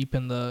leap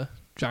in the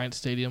Giants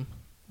Stadium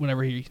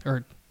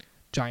or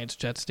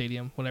Giants-Jets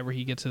Stadium whenever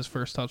he gets his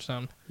first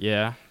touchdown.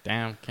 Yeah.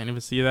 Damn. Can't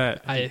even see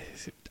that.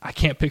 I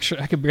can't picture.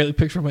 I can barely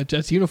picture my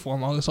Jets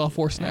uniform on all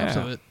 4 snaps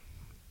of it.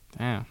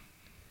 Damn.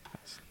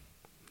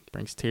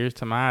 Brings tears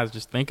to my eyes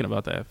just thinking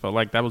about that. I felt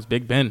like that was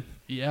Big Ben.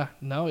 Yeah.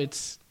 No,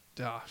 it's...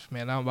 Gosh,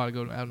 man, now I'm about to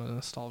go down a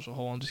nostalgia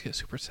hole and just get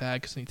super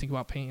sad because then you think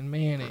about Peyton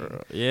Manning.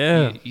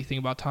 Yeah. You think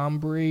about Tom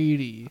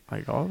Brady.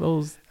 Like all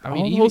those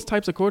those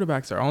types of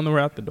quarterbacks are on the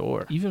way out the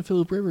door. Even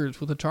Phillip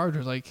Rivers with the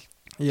Chargers. Like,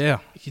 yeah.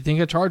 If you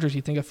think of Chargers,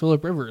 you think of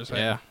Phillip Rivers. Right?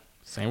 Yeah.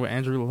 Same with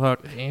Andrew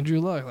Luck.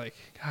 Like,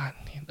 God.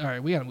 All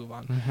right, we got to move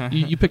on.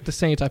 you picked the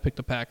Saints, I picked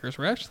the Packers.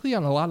 We're actually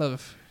on a lot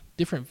of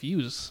different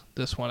views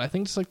this one. I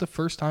think it's like the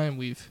first time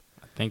I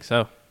think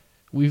so.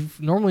 We've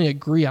normally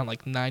agree on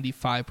like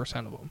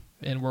 95% of them.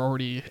 And we're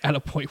already at a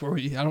point where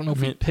I don't know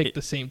if we picked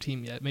the same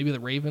team yet. Maybe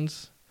the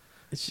Ravens.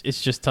 It's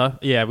just tough.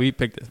 Yeah, we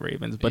picked the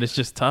Ravens, but it's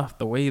just tough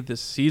the way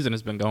this season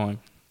has been going.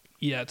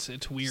 Yeah,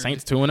 it's weird.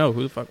 Saints 2-0.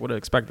 Who the fuck would have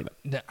expected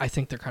it? I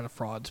think they're kind of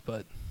frauds,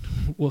 but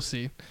we'll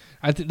see.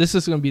 I think this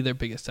is going to be their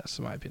biggest test,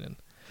 in my opinion.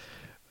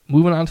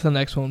 Moving on to the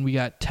next one, we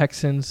got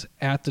Texans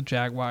at the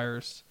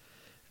Jaguars.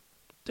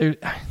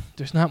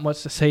 There's not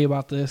much to say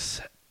about this.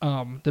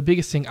 The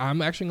biggest thing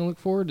I'm actually going to look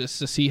forward is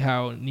to see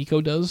how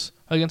Nico does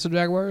against the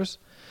Jaguars.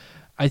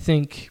 I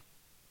think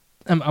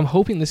I'm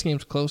hoping this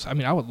game's close. I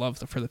mean, I would love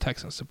for the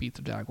Texans to beat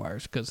the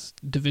Jaguars because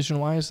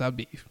division-wise, that would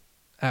be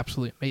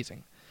absolutely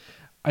amazing.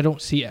 I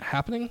don't see it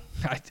happening.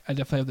 I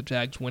definitely have the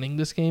Jags winning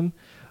this game,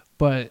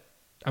 but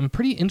I'm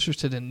pretty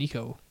interested in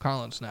Nico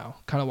Collins now,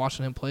 kind of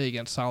watching him play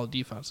against solid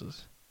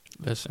defenses.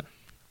 Listen,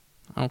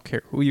 I don't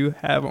care who you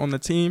have on the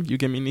team. You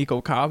give me Nico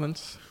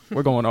Collins,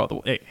 we're going all the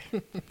way.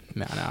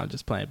 No, I'm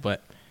just playing.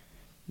 But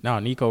No,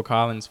 Nico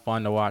Collins,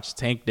 fun to watch.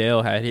 Tank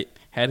Dell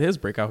had his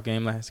breakout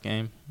game last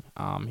game.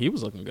 He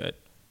was looking good.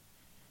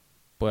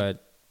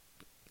 But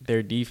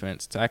their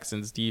defense,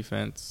 Texans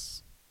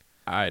defense,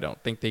 I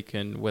don't think they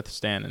can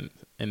withstand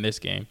in this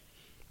game.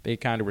 They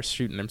kind of were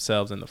shooting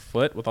themselves in the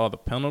foot with all the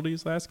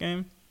penalties last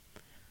game.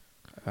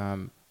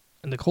 And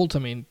the Colts, I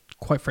mean,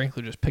 quite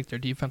frankly, just picked their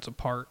defense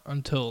apart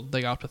until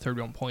they got up to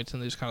 31 points,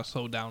 and they just kind of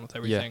slowed down with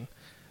everything.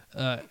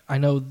 Yeah. I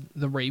know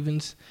the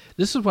Ravens.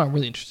 This is what I'm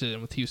really interested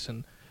in with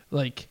Houston.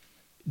 Like,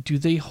 do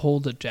they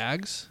hold the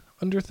Jags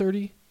under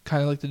 30,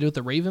 kind of like they do with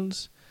the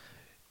Ravens?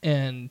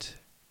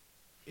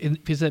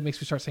 Because that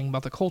makes me start thinking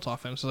about the Colts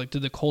offense. Like,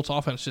 did the Colts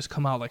offense just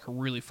come out like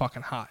really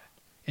fucking hot?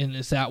 And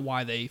is that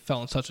why they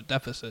fell in such a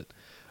deficit?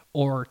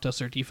 Or does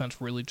their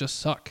defense really just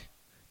suck?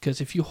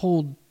 Because if you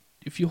hold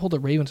the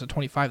Ravens at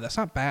 25, that's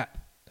not bad.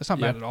 That's not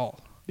bad at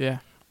all. Yeah,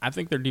 I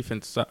think their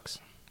defense sucks,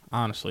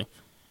 honestly.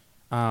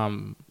 I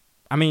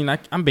mean,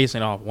 I'm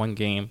basing it off one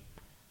game,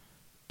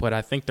 but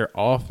I think their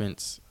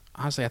offense,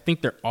 honestly,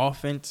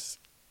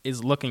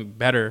 is looking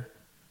better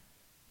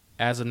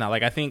as of now.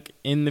 Like, I think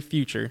in the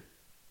future,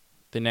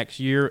 the next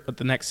year,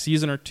 the next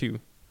season or two,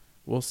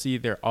 we'll see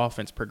their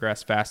offense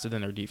progress faster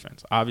than their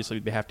defense. Obviously,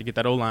 they have to get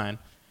that O-line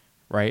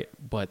right,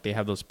 but they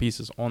have those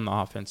pieces on the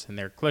offense, and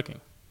they're clicking.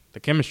 The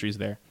chemistry's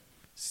there.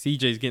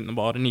 CJ's getting the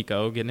ball to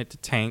Nico, getting it to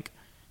Tank.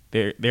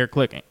 They're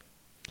clicking.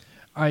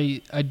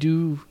 I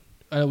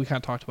know we kind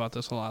of talked about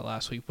this a lot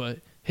last week, but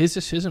his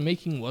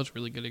decision-making was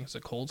really good against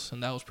the Colts,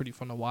 and that was pretty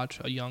fun to watch.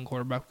 A young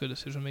quarterback with good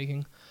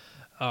decision-making.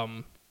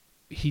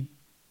 He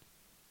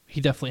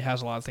definitely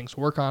has a lot of things to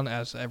work on,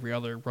 as every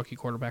other rookie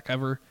quarterback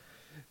ever.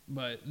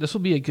 But this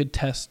will be a good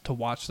test to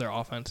watch their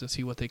offense and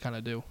see what they kind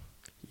of do.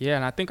 Yeah,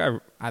 and I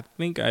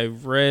think I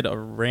read a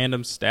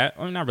random stat.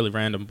 Well, not really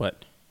random,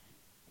 but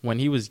when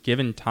he was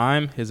given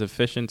time, his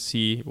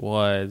efficiency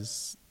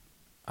was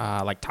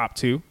like top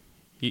 2.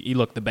 He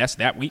looked the best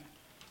that week.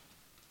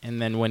 And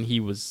then when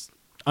he was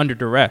under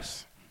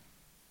duress,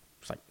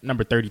 it's like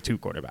number 32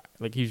 quarterback.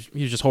 Like, he's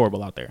just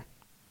horrible out there.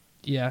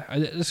 Yeah,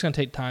 it's going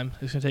to take time.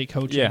 It's going to take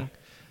coaching.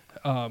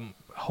 Yeah.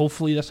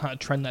 Hopefully that's not a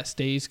trend that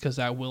stays, because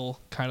that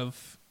will kind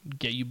of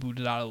get you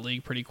booted out of the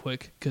league pretty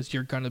quick, because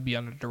you're going to be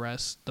under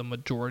duress the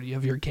majority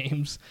of your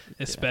games,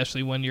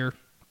 especially when you're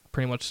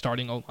pretty much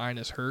starting O-line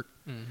is hurt.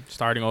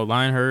 Starting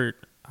O-line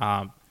hurt.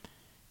 I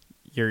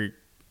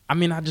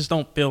just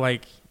don't feel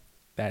like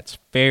that's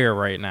fair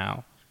right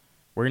now.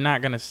 We're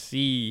not going to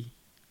see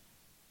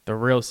the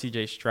real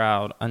C.J.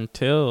 Stroud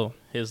until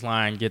his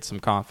line gets some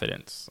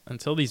confidence,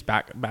 until these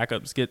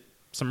backups get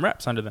some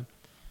reps under them.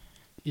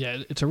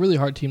 Yeah, it's a really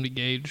hard team to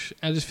gauge.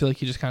 I just feel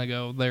like you just kind of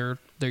go,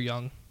 they're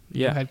young.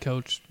 Yeah. New head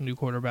coach, new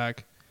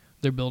quarterback.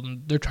 They're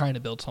trying to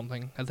build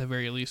something at the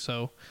very least.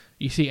 So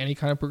you see any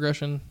kind of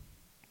progression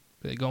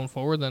going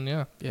forward, then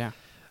yeah. Yeah.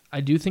 I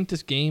do think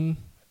this game,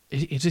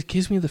 it just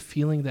gives me the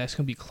feeling that it's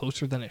going to be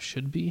closer than it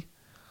should be.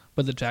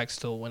 But the Jags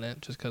still win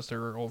it just because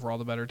they're overall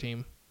the better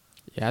team.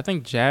 Yeah, I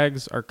think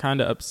Jags are kind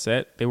of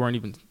upset. They weren't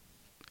even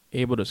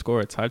able to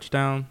score a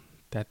touchdown.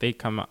 That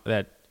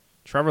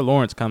Trevor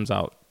Lawrence comes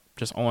out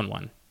just on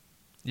one.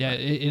 Yeah,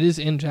 it is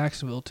in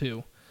Jacksonville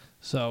too.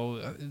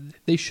 So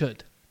they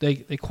should. They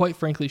quite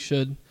frankly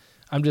should.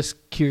 I'm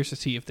just curious to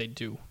see if they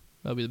do.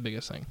 That'll be the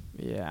biggest thing.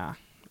 Yeah.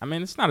 I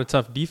mean, it's not a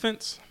tough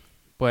defense,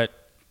 but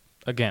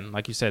again,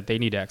 like you said, they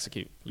need to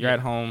execute. You're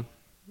at home.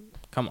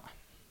 Come on.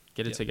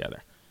 Get it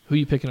together. Who are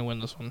you picking to win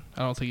this one?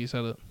 I don't think you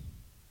said it.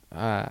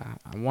 I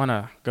want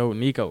to go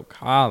Nico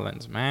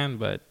Collins, man,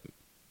 but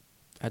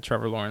that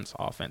Trevor Lawrence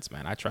offense,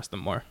 man, I trust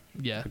them more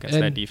against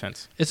that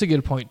defense. It's a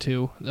good point,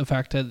 too. The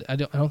fact that I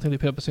don't think they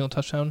put up a single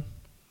touchdown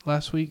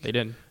last week. They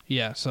didn't.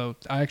 Yeah, so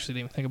I actually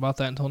didn't even think about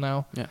that until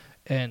now. Yeah.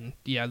 And,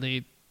 yeah,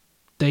 they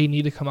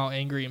need to come out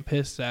angry and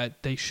pissed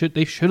that they should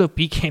have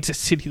beat Kansas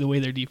City the way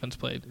their defense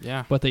played.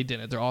 Yeah. But they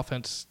didn't. The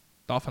offense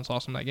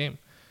lost them that game.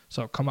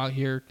 So come out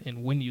here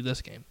and win you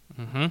this game.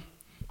 Mm-hmm.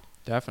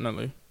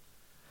 Definitely.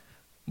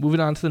 Moving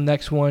on to the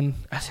next one.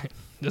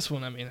 This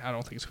one, I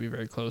don't think it's going to be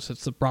very close.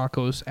 It's the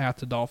Broncos at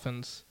the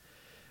Dolphins.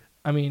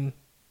 Maybe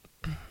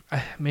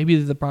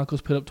the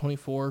Broncos put up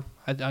 24.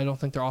 I don't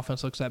think their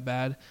offense looks that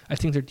bad. I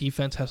think their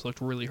defense has looked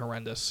really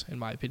horrendous, in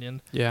my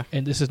opinion. Yeah.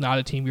 And this is not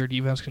a team your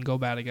defense can go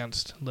bad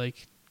against.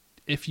 Like,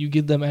 if you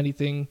give them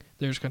anything,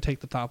 they're just going to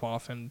take the top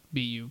off and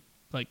beat you,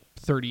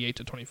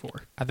 38-24.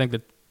 I think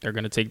that they're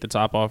going to take the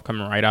top off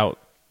coming right out.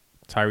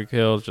 Tyreek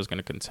Hill is just going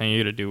to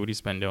continue to do what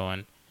he's been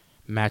doing.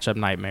 Matchup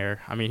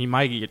nightmare. He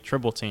might get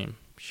triple team.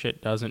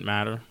 Shit doesn't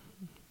matter.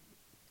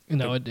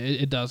 No,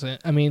 it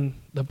doesn't.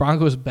 The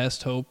Broncos'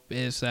 best hope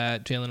is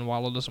that Jalen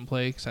Waddle doesn't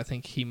play, because I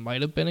think he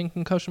might have been in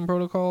concussion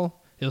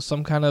protocol. It was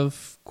some kind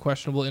of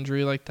questionable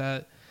injury like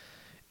that.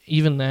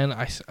 Even then,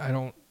 I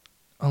don't,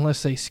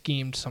 unless they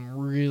schemed some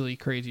really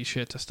crazy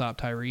shit to stop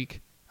Tyreek,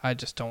 I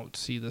just don't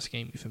see this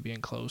game even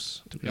being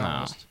close, to be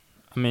honest.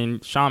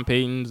 Sean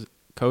Payton's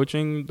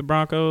coaching the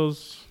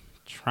Broncos,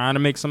 trying to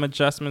make some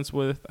adjustments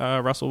with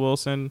Russell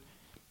Wilson.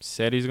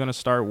 Said he's going to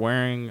start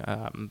wearing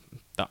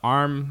the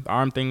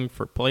arm thing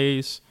for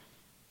plays.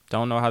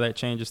 Don't know how that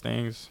changes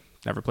things.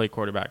 Never played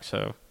quarterback,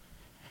 so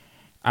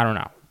I don't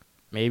know.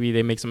 Maybe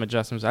they make some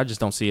adjustments. I just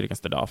don't see it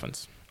against the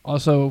Dolphins.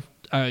 Also,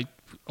 I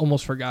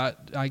almost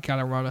forgot. I kind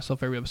of remind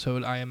myself every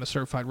episode. I am a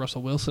certified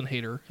Russell Wilson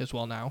hater as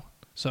well now.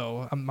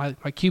 So my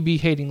QB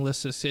hating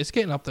list is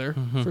getting up there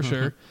for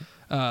sure.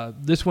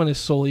 This one is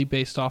solely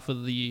based off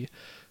of the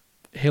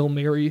Hail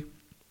Mary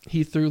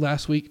he threw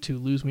last week to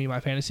lose me my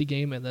fantasy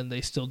game, and then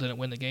they still didn't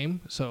win the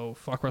game. So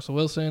fuck Russell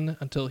Wilson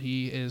until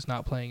he is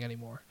not playing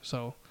anymore.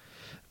 So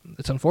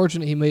it's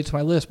unfortunate he made it to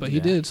my list, but he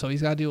did, so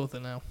he's got to deal with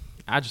it now.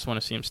 I just want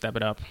to see him step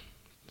it up.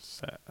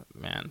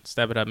 Man,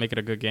 step it up, make it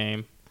a good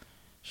game.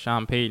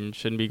 Sean Payton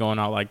shouldn't be going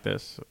out like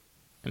this.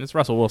 And it's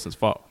Russell Wilson's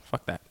fault.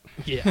 Fuck that.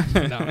 Yeah,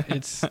 no,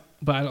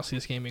 but I don't see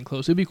this game being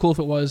close. It'd be cool if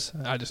it was.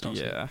 I just don't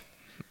see it. Yeah,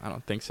 I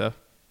don't think so.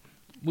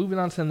 Moving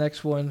on to the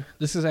next one.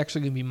 This is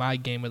actually going to be my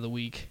game of the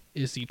week,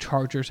 is the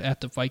Chargers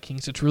at the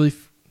Vikings. It's really,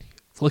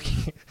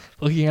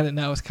 looking at it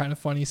now, it's kind of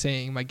funny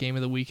saying my game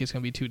of the week is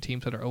going to be two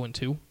teams that are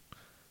 0-2.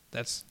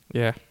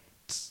 It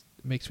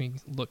makes me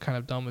look kind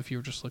of dumb if you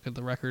were just looking at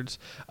the records.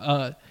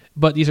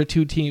 But these are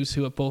two teams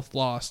who have both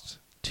lost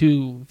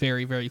two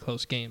very, very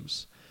close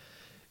games.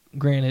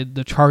 Granted,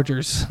 the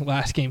Chargers'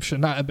 last game should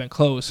not have been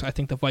close. I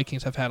think the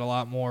Vikings have had a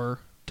lot more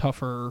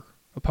tougher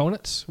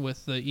opponents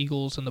with the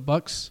Eagles and the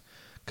Bucks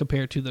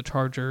compared to the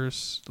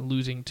Chargers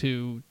losing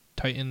to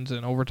Titans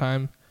in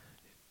overtime.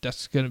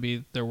 That's going to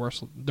be their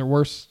worst.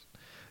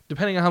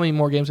 Depending on how many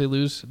more games they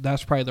lose,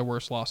 that's probably their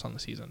worst loss on the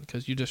season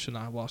because you just should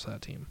not have lost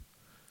that team.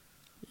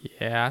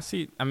 Yeah,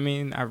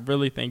 I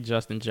really think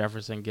Justin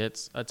Jefferson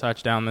gets a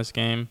touchdown this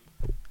game.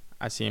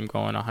 I see him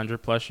going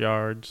 100-plus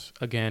yards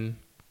again.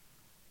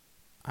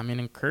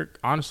 And Kirk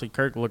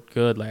looked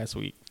good last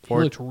week. He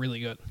looked really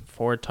good.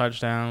 4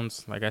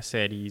 touchdowns. Like I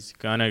said, he's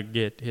going to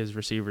get his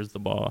receivers the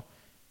ball.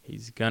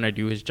 He's going to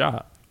do his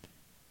job.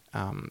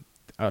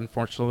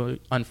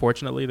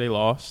 Unfortunately, they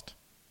lost.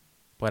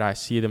 But I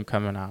see them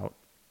coming out,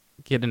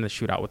 getting the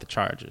shootout with the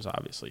Chargers,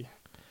 obviously.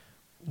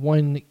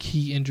 One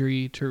key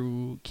injury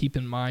to keep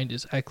in mind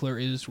is Eckler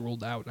is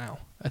ruled out now.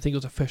 I think it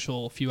was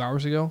official a few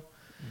hours ago.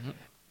 Mm-hmm.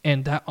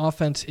 And that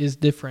offense is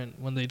different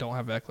when they don't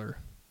have Eckler.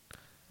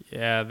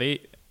 Yeah,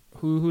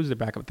 who's the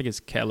backup? I think it's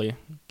Kelly.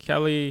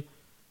 Kelly,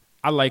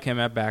 I like him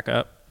at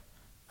backup.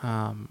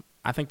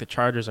 I think the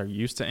Chargers are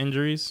used to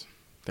injuries.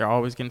 They're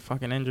always getting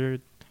fucking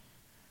injured.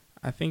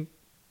 I think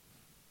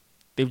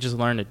they've just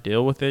learned to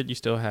deal with it. You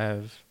still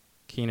have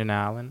Keenan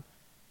Allen.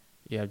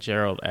 You have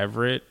Gerald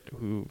Everett,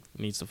 who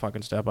needs to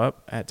fucking step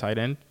up at tight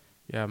end.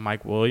 You have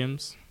Mike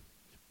Williams.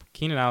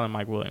 Keenan Allen and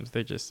Mike Williams,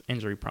 they're just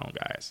injury-prone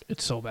guys.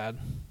 It's so bad.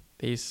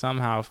 They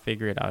somehow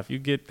figure it out. If you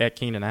get that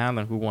Keenan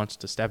Allen who wants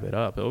to step it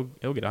up,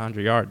 he'll get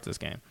 100 yards this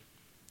game.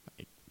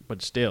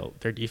 But still,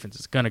 their defense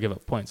is going to give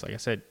up points. Like I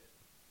said,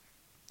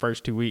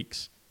 first 2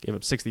 weeks, gave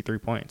up 63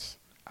 points.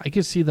 I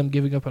could see them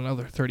giving up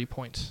another 30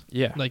 points.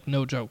 Yeah. Like,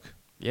 no joke.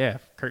 Yeah.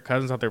 If Kirk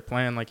Cousins out there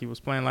playing like he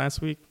was playing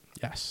last week,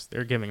 yes,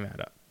 they're giving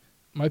that up.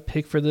 My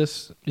pick for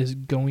this is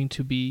going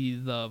to be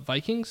the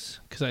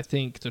Vikings because I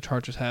think the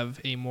Chargers have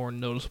a more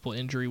noticeable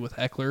injury with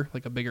Eckler,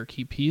 like a bigger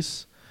key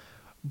piece.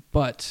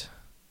 But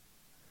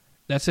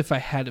that's if I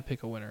had to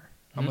pick a winner.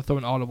 Mm-hmm. I'm going to throw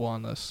an audible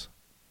on this.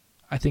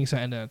 I think it's going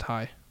to end in a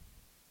tie.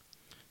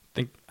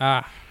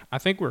 I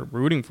think we're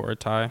rooting for a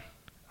tie.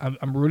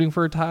 I'm rooting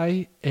for a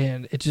tie,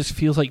 and it just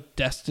feels like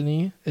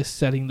destiny is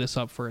setting this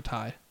up for a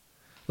tie.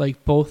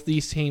 Like, both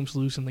these teams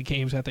losing the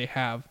games that they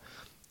have,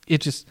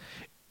 it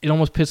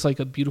almost puts like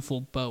a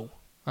beautiful bow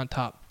on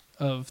top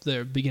of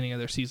their beginning of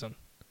their season.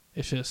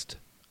 It's just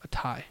a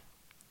tie.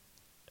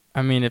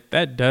 If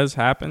that does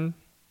happen,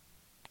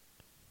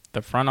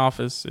 the front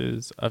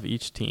offices of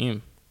each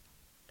team,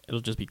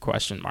 it'll just be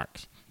question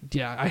marks.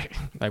 Yeah.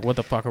 Like, what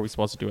the fuck are we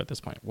supposed to do at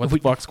this point? What the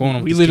fuck's going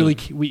on with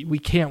this team? We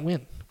can't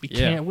win. We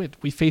can't win.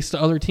 We faced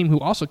the other team who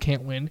also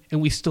can't win,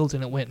 and we still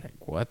didn't win.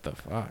 Like, what the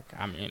fuck?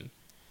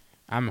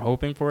 I'm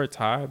hoping for a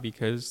tie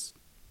because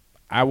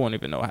I won't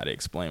even know how to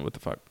explain what the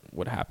fuck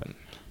would happen.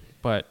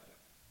 But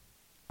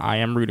I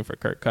am rooting for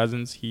Kirk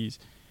Cousins. He's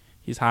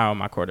high on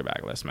my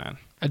quarterback list, man.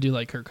 I do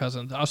like Kirk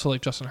Cousins. I also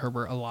like Justin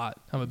Herbert a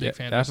lot. I'm a big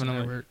fan of Justin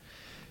Herbert.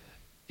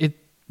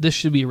 This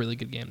should be a really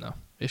good game, though.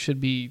 It should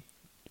be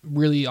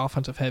really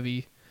offensive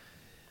heavy.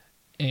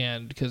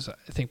 And because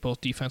I think both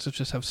defenses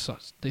just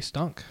they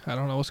stunk. I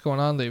don't know what's going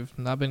on. They've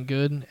not been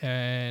good.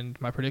 And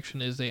my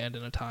prediction is they end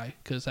in a tie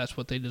because that's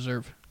what they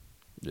deserve.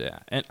 Yeah.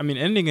 And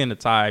ending in a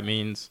tie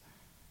means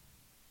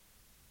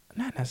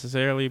not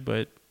necessarily,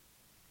 but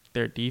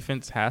their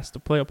defense has to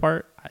play a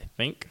part, I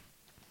think.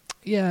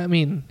 Yeah,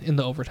 in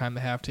the overtime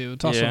they have to.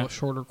 It's also a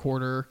shorter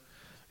quarter.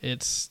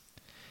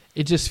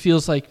 It just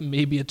feels like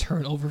maybe a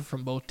turnover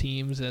from both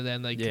teams, and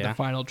then the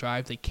final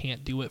drive they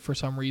can't do it for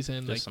some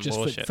reason.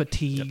 Just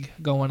fatigue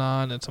going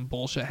on, and some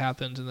bullshit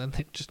happens, and then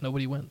just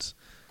nobody wins.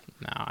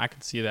 No, I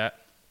can see that.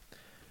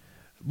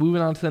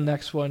 Moving on to the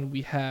next one,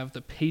 we have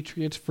the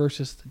Patriots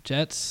versus the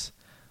Jets.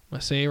 I'm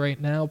gonna say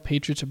right now,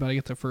 Patriots are about to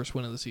get their first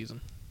win of the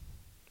season.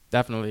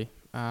 Definitely.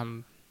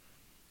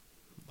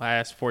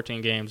 Last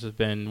 14 games have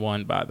been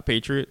won by the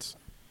Patriots.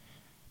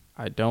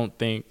 I don't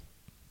think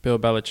Bill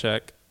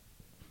Belichick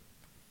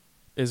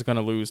is going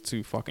to lose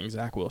to fucking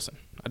Zach Wilson.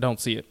 I don't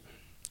see it.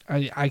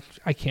 I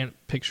can't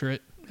picture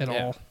it at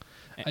all.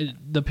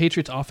 The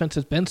Patriots offense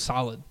has been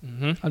solid.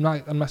 Mm-hmm.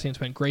 I'm not saying it's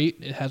been great.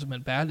 It hasn't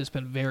been bad. It's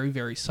been very,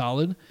 very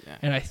solid. Yeah.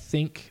 And I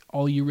think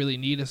all you really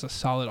need is a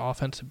solid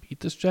offense to beat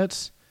this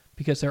Jets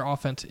because their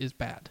offense is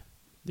bad.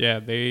 Yeah,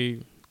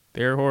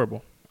 they're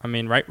horrible. I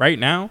mean, right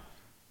now,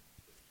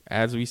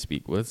 as we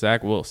speak, with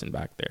Zach Wilson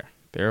back there,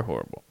 they're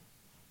horrible.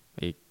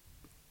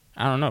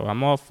 I don't know.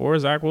 I'm all for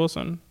Zach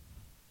Wilson,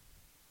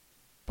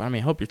 but I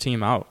mean, help your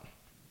team out.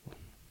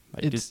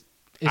 Like,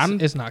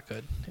 it's not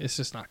good. It's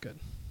just not good.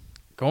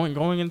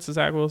 Going into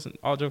Zach Wilson,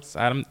 all jokes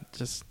aside,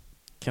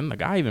 can the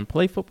guy even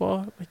play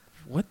football? Like,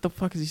 what the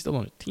fuck is he still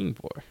on the team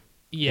for?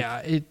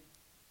 Yeah,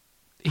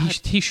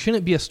 he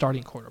shouldn't be a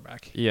starting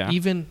quarterback. Yeah.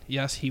 Even,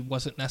 yes, he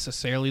wasn't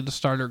necessarily the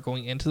starter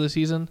going into the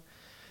season.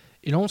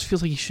 It almost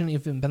feels like he shouldn't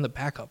even been the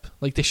backup.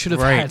 Like, they should have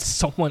had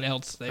someone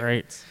else there.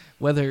 Right.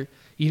 Whether,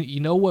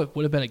 you know what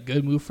would have been a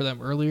good move for them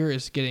earlier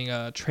is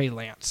getting Trey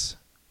Lance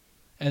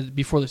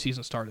before the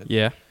season started.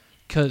 Yeah.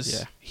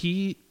 Because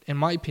he, in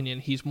my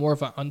opinion, he's more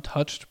of an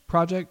untouched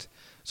project.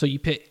 So you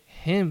put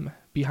him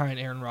behind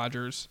Aaron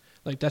Rodgers.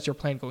 Like, that's your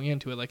plan going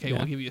into it. Like, hey,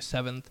 we'll give you a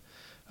seventh.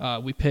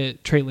 We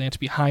put Trey Lance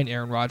behind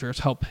Aaron Rodgers,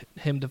 help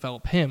him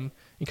develop him,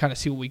 and kind of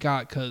see what we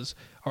got. Because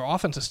our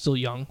offense is still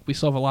young. We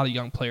still have a lot of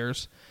young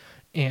players.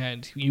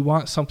 And you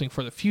want something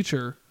for the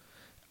future.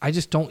 I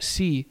just don't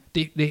see.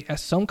 They at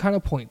some kind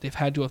of point, they've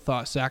had to have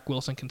thought Zach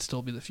Wilson can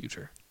still be the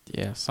future.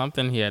 Yeah,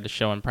 something he had to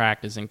show in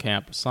practice in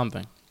camp or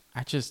something.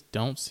 I just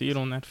don't see it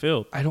on that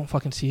field. I don't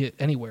fucking see it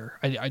anywhere.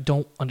 I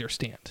don't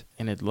understand.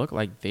 And it looked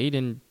like they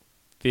didn't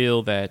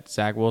feel that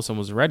Zach Wilson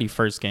was ready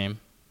first game.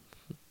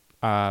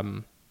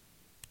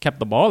 Kept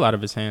the ball out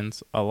of his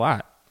hands a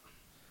lot.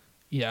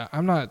 Yeah,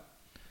 I'm not.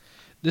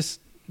 This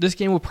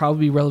game will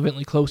probably be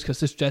relevantly close because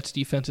this Jets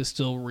defense is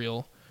still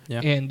real.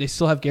 Yeah. And they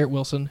still have Garrett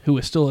Wilson, who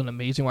is still an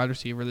amazing wide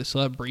receiver. They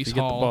still have Breece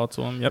Hall. Get the ball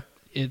to him, yep.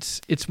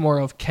 It's more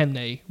of can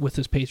they with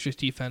this Patriots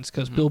defense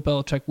because Bill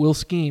Belichick will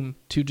scheme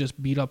to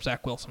just beat up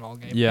Zach Wilson all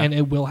game. Yeah. And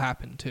it will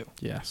happen too.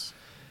 Yes.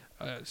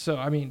 So,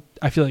 I mean,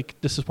 I feel like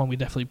this is one we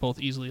definitely both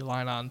easily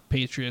align on.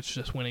 Patriots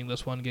just winning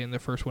this one, getting their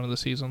first win of the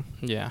season.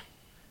 Yeah.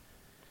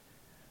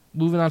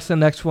 Moving on to the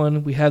next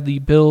one, we have the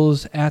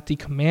Bills at the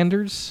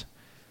Commanders.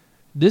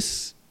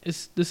 This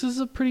is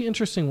a pretty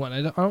interesting one.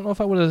 I don't know if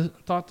I would have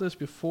thought this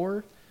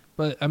before,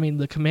 but, I mean,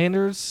 the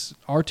Commanders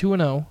are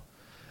 2-0.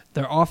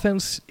 Their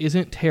offense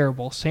isn't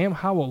terrible. Sam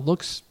Howell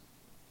looks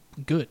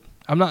good.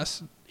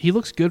 He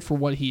looks good for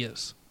what he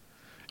is.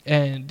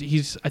 And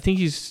I think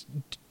he's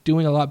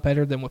doing a lot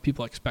better than what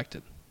people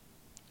expected.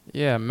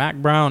 Yeah, Mac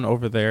Brown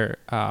over there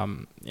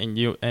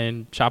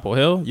in Chapel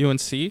Hill,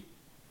 UNC.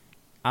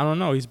 I don't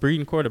know. He's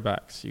breeding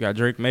quarterbacks. You got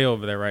Drake May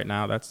over there right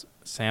now. That's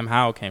Sam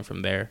Howell came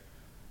from there.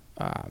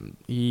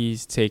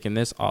 He's taking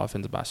this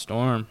offense by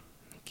storm,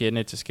 getting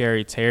it to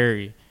Scary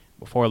Terry.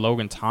 Before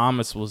Logan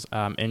Thomas was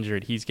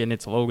injured, he's getting it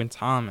to Logan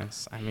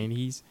Thomas. I mean,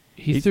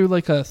 he threw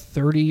like a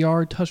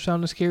 30-yard touchdown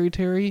to Scary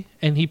Terry,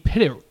 and he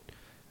hit it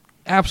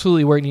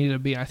absolutely where it needed to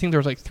be. I think there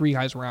was like 3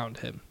 guys around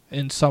him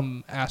in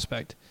some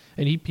aspect,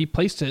 and he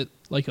placed it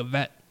like a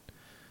vet.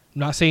 I'm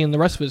not saying the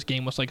rest of his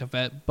game was like a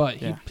vet, but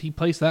he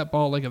placed that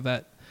ball like a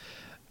vet.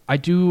 I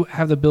do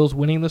have the Bills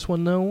winning this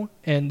one, though,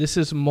 and this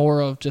is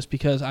more of just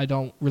because I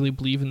don't really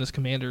believe in this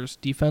Commanders'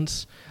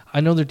 defense. I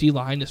know their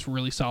D-line is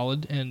really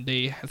solid, and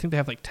I think they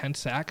have like 10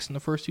 sacks in the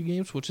first 2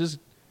 games, which is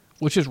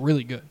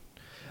really good.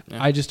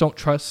 Yeah. I just don't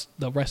trust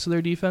the rest of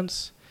their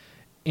defense,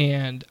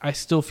 and I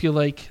still feel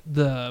like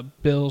the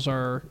Bills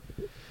are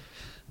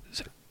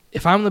 –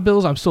 if I'm the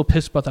Bills, I'm still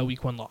pissed about that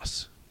Week 1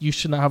 loss. You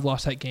should not have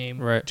lost that game.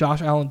 Right.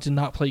 Josh Allen did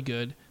not play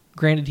good.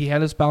 Granted, he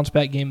had his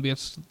bounce-back game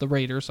against the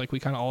Raiders like we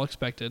kind of all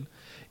expected.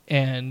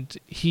 And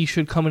he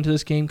should come into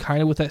this game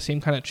kind of with that same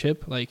kind of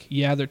chip. Like,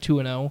 yeah, they're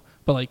 2-0,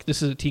 but like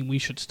this is a team we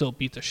should still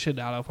beat the shit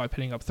out of by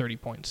putting up 30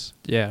 points.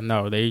 Yeah,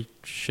 no, they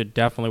should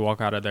definitely walk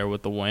out of there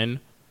with the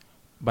win.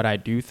 But I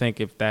do think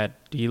if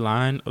that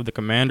D-line of the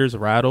Commanders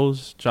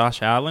rattles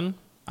Josh Allen,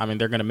 I mean,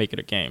 they're going to make it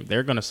a game.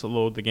 They're going to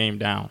slow the game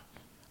down.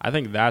 I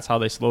think that's how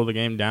they slow the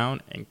game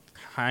down and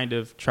kind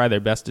of try their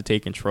best to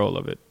take control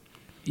of it.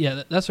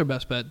 Yeah, that's their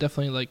best bet.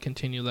 Definitely like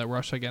continue that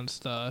rush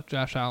against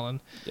Josh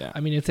Allen. Yeah.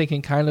 I mean, if they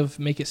can kind of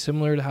make it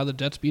similar to how the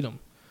Jets beat him.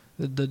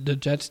 The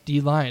Jets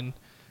D-line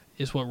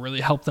is what really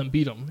helped them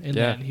beat him. And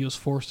then he was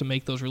forced to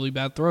make those really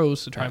bad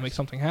throws to try and make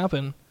something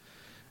happen.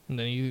 And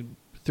then he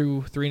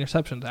threw 3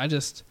 interceptions. I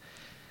just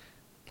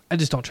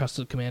don't trust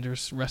the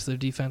Commanders' rest of their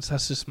defense.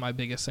 That's just my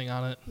biggest thing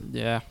on it.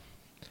 Yeah.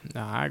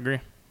 No, I agree.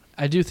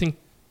 I do think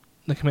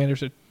the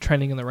Commanders are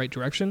trending in the right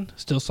direction.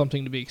 Still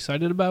something to be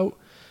excited about.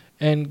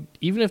 And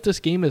even if this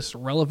game is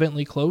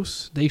relevantly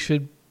close, they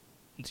should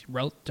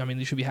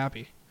be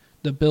happy.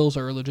 The Bills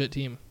are a legit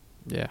team.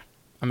 Yeah.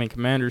 I mean,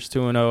 Commanders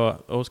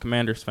 2-0, those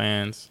Commanders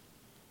fans,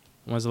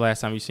 when's the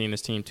last time you've seen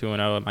this team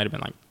 2-0? It might have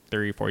been like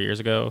 3 or 4 years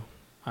ago.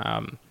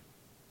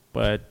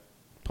 But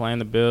playing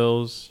the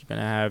Bills, you're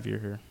going to have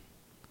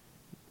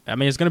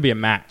it's going to be a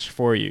match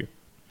for you.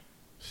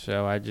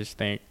 So I just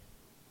think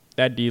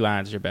that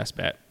D-line is your best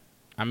bet.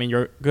 I mean,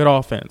 your good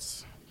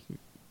offense,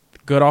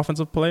 good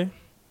offensive play,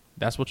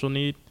 that's what you'll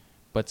need.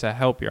 But to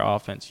help your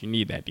offense, you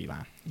need that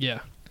D-line. Yeah.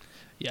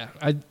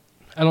 I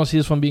don't see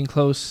this one being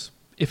close.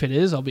 If it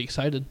is, I'll be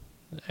excited,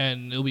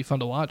 and it'll be fun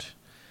to watch.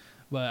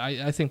 But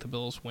I think the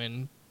Bills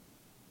win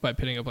by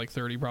pitting up like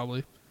 30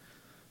 probably.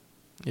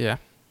 Yeah,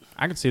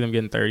 I could see them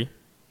getting 30.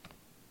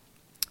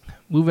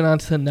 Moving on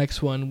to the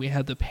next one, we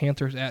had the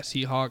Panthers at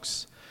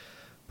Seahawks.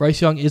 Bryce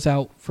Young is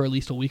out for at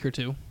least a week or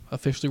two,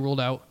 officially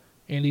ruled out.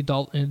 Andy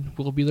Dalton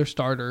will be their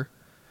starter.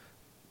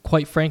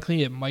 Quite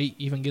frankly, it might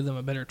even give them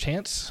a better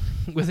chance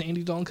with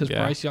Andy Dalton because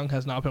Bryce Young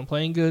has not been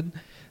playing good.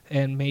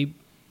 And maybe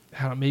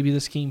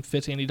the scheme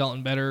fits Andy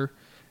Dalton better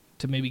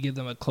to maybe give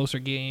them a closer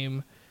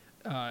game.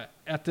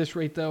 At this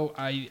rate, though,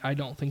 I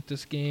don't think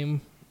this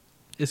game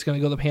is going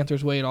to go the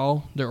Panthers' way at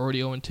all. They're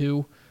already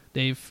 0-2.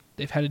 They've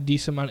had a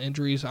decent amount of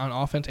injuries on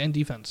offense and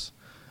defense.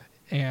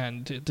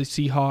 And the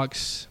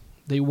Seahawks,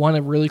 they won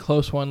a really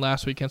close one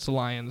last week against the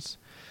Lions.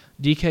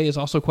 DK is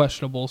also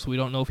questionable, so we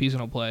don't know if he's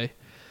going to play.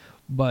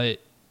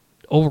 But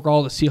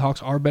overall, the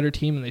Seahawks are a better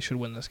team, and they should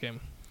win this game.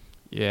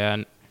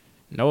 Yeah,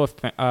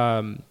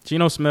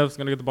 Geno Smith's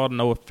going to get the ball to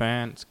Noah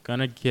Fant's going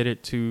to get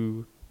it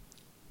to,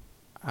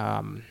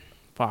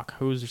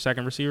 who's their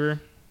second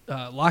receiver?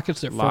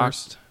 Lockett's their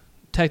first.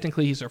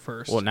 Technically, he's their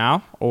first. Well,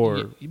 now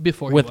or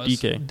before with he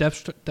was. DK?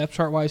 Depth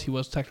chart wise, he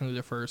was technically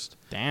their first.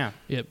 Damn.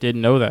 Yep.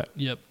 Didn't know that.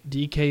 Yep.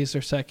 DK is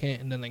their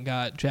second, and then they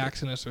got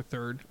Jackson as their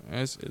third.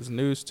 It's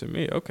news to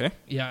me. Okay.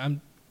 Yeah,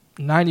 I'm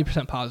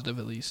 90% positive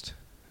at least.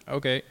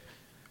 Okay.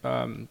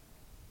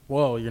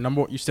 Well,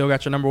 you still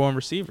got your number one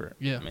receiver.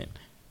 Yeah. I mean,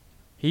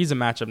 he's a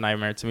matchup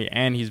nightmare to me,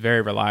 and he's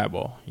very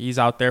reliable. He's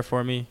out there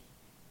for me.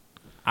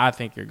 I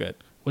think you're good.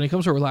 When it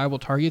comes to reliable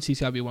targets, he's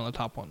got to be one of the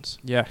top ones.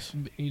 Yes.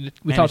 We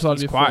talked about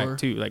it before. Quiet,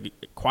 too.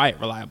 Quiet,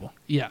 reliable.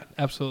 Yeah,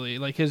 absolutely.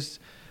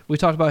 We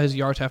talked about his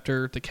yards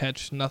after the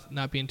catch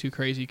not being too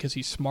crazy because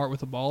he's smart with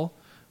the ball,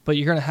 but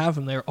you're going to have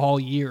him there all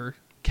year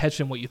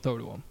catching what you throw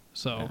to him.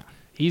 So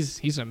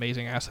he's an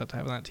amazing asset to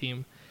have on that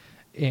team.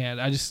 And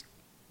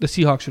the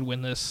Seahawks should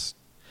win this.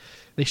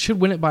 They should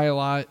win it by a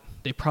lot.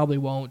 They probably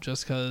won't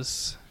just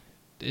because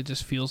it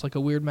just feels like a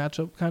weird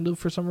matchup kind of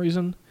for some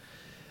reason.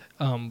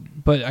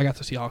 But I got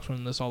the Seahawks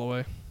winning this all the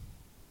way.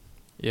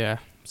 Yeah,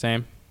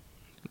 same.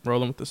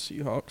 Rolling with the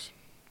Seahawks.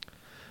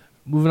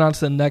 Moving on to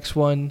the next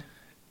one,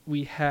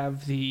 we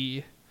have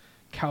the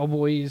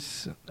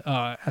Cowboys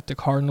at the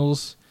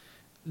Cardinals.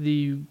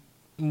 The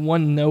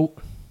one note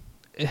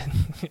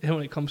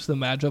when it comes to the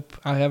matchup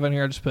I have in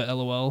here, I just put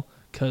LOL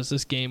because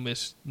this game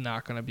is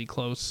not going to be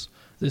close.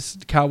 This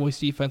Cowboys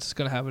defense is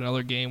going to have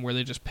another game where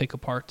they just pick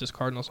apart this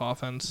Cardinals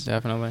offense.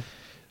 Definitely.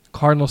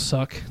 Cardinals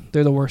suck.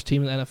 They're the worst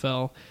team in the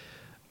NFL.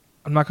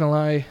 I'm not going to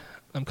lie.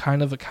 I'm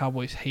kind of a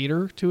Cowboys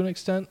hater to an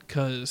extent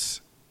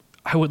because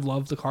I would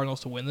love the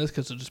Cardinals to win this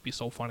because it'll just be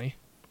so funny.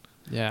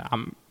 Yeah,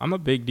 I'm a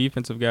big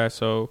defensive guy,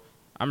 so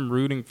I'm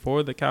rooting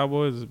for the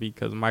Cowboys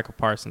because Michael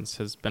Parsons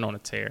has been on a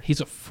tear.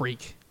 He's a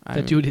freak.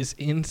 That dude is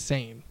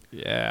insane.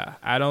 Yeah,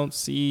 I don't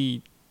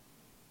see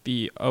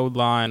the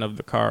O-line of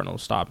the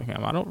Cardinals stopping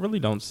him. I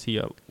don't see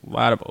a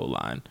lot of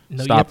O-line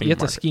stopping him. You have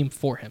to scheme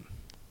for him.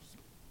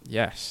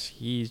 Yes,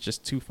 he's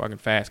just too fucking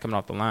fast coming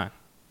off the line.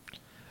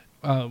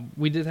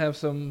 We did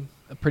have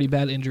a pretty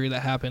bad injury that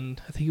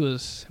happened. I think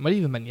it might have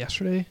even been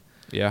yesterday.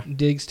 Yeah.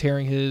 Diggs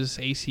tearing his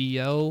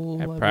ACL,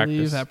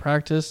 believe, at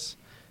practice.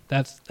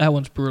 That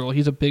one's brutal.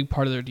 He's a big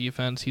part of their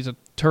defense. He's a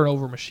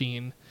turnover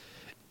machine.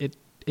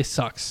 It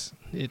sucks.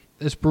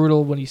 It's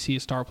brutal when you see a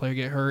star player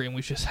get hurt, and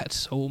we've just had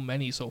so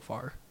many so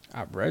far.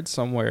 I've read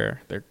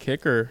somewhere their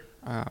kicker,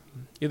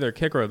 either a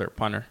kicker or their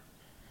punter,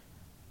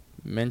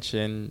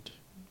 mentioned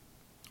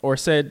or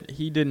said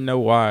he didn't know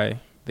why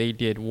they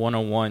did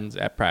one-on-ones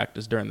at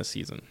practice during the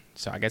season.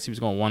 So I guess he was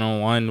going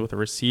one-on-one with a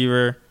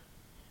receiver.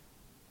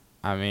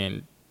 I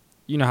mean,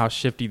 you know how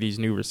shifty these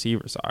new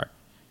receivers are.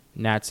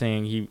 Not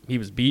saying he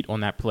was beat on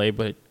that play,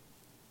 but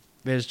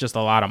there's just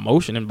a lot of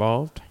motion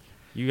involved.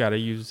 You got to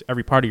use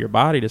every part of your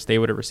body to stay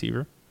with a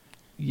receiver.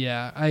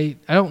 Yeah, I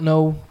don't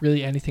know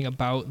really anything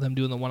about them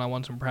doing the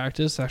one-on-ones in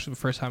practice. Actually,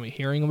 the first time I'm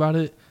hearing about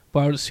it.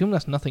 But I would assume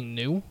that's nothing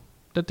new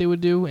that they would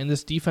do, and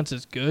this defense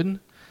is good.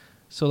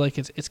 So,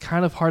 it's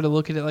kind of hard to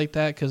look at it like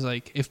that because,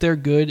 if they're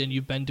good and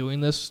you've been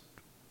doing this,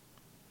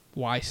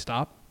 why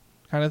stop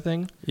kind of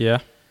thing? Yeah.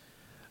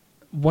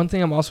 One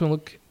thing I'm also going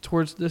to look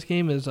towards this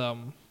game is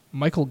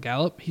Michael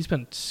Gallup. He's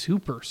been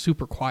super,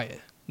 super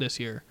quiet this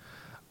year.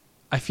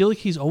 I feel like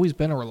he's always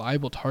been a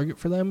reliable target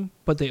for them,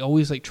 but they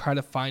always try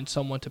to find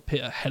someone to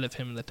pit ahead of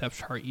him in the depth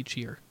chart each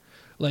year.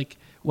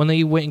 When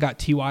they went and got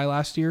T.Y.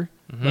 last year,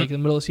 in the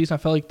middle of the season, I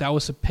felt like that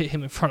was to pit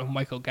him in front of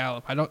Michael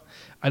Gallup. I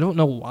don't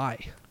know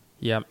why.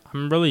 Yeah,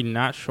 I'm really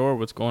not sure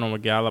what's going on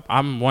with Gallup.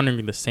 I'm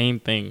wondering the same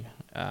thing.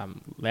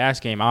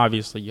 Last game,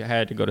 obviously, you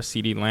had to go to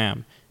CeeDee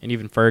Lamb, and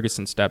even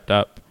Ferguson stepped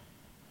up.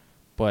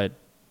 But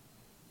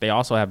they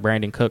also have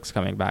Brandon Cooks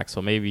coming back,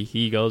 so maybe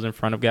he goes in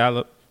front of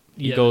Gallup.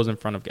 He goes in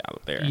front of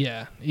Gallup there.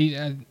 Yeah,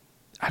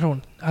 I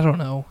don't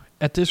know.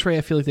 At this rate,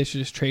 I feel like they should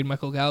just trade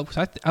Michael Gallup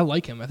because I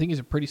like him. I think he's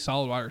a pretty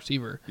solid wide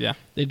receiver. Yeah,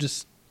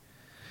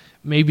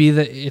 maybe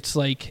that it's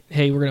like,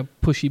 hey, we're going to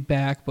push you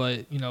back,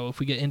 but, if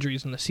we get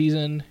injuries in the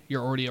season,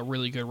 you're already a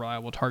really good,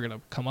 reliable target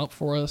to come up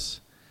for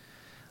us.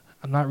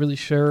 I'm not really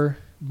sure,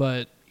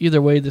 but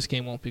either way, this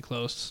game won't be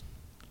close.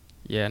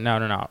 Yeah,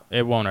 no.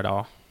 It won't at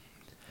all.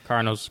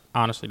 Cardinals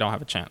honestly don't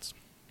have a chance.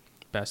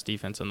 Best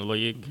defense in the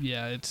league.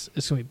 Yeah, it's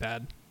going to be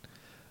bad.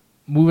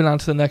 Moving on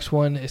to the next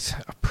one, it's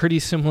a pretty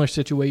similar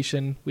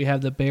situation. We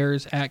have the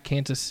Bears at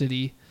Kansas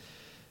City.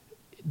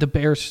 The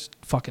Bears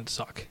fucking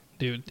suck,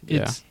 dude.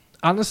 It's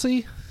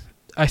honestly,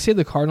 I say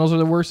the Cardinals are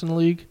the worst in the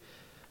league.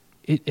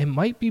 It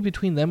might be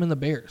between them and the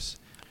Bears.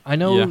 I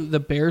know the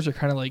Bears are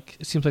kind of like,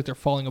 it seems like they're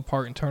falling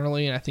apart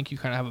internally, and I think you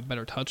kind of have a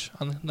better touch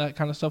on that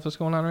kind of stuff that's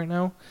going on right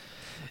now.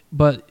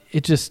 But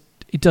it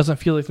doesn't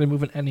feel like they're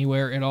moving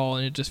anywhere at all,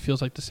 and it just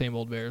feels like the same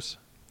old Bears.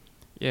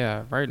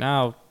 Yeah, right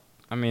now,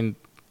 I mean,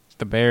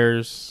 the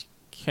Bears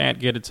can't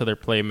get it to their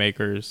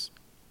playmakers.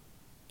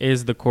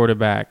 Is the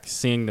quarterback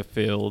seeing the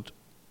field?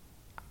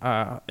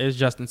 Is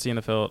Justin seeing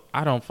the field?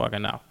 I don't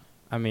fucking know.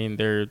 I mean,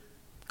 they're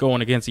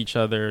going against each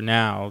other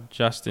now.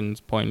 Justin's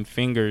pointing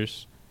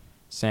fingers,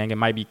 saying it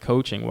might be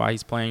coaching why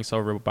he's playing so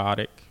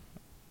robotic.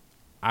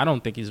 I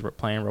don't think he's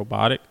playing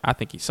robotic. I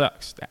think he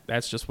sucks.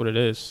 That's just what it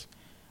is.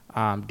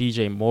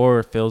 DJ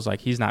Moore feels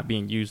like he's not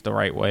being used the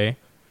right way.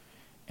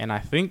 And I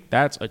think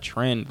that's a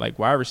trend. Like,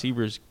 wide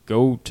receivers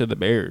go to the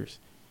Bears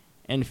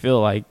and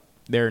feel like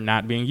they're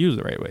not being used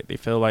the right way. They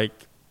feel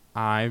like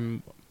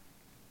I'm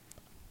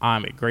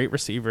a great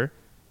receiver,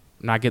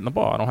 not getting the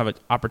ball. I don't have an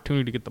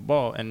opportunity to get the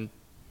ball. And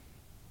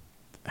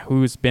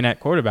who's been at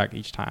quarterback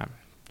each time?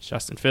 It's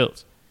Justin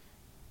Fields.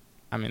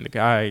 I mean, the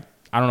guy,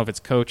 I don't know if it's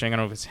coaching. I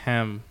don't know if it's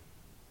him.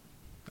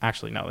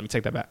 Actually, no, let me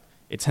take that back.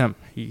 It's him.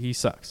 He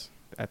sucks.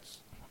 I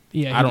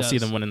don't see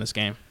them winning this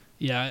game.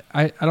 Yeah,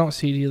 I don't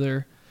see it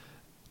either.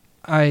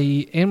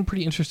 I am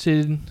pretty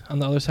interested on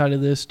the other side of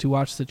this to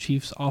watch the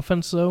Chiefs'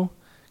 offense, though,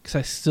 because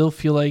I still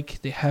feel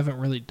like they haven't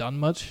really done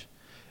much.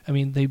 I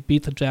mean, they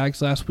beat the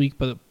Jags last week,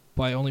 but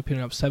by only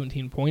putting up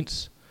 17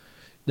 points.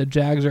 The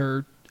Jags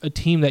are a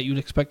team that you'd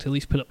expect to at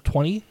least put up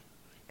 20.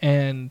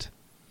 And,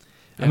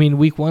 I mean,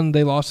 week one,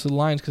 they lost to the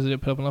Lions because they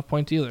didn't put up enough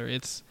points either.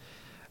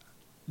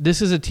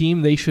 This is a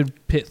team they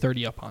should pit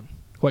 30 up on,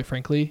 quite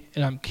frankly,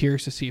 and I'm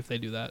curious to see if they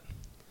do that.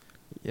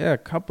 Yeah, a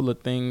couple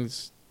of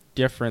things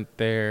different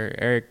there.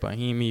 Eric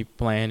Bahimi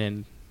playing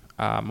in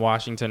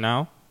Washington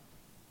now.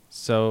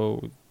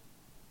 So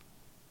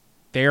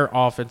their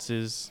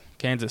offenses,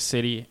 Kansas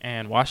City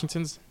and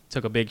Washington's,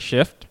 took a big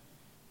shift.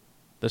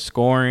 The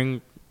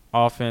scoring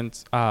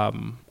offense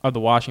of the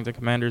Washington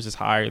Commanders is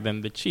higher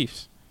than the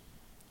Chiefs.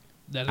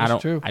 That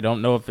is true. I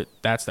don't know if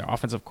that's their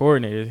offensive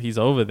coordinator. He's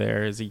over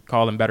there. Is he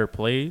calling better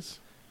plays?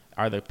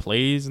 Are the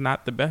plays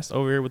not the best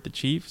over here with the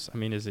Chiefs? I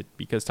mean, is it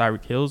because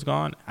Tyreek Hill's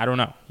gone? I don't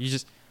know.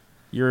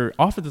 Your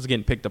offense is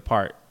getting picked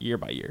apart year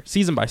by year,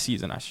 season by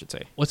season, I should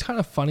say. What's kind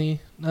of funny,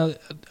 now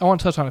I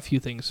want to touch on a few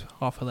things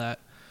off of that.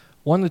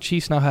 One, the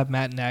Chiefs now have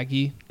Matt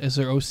Nagy as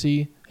their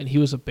OC, and he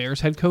was a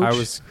Bears head coach. I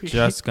was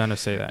just going to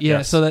say that. Yeah,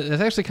 yes. So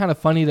that's actually kind of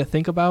funny to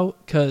think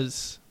about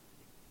because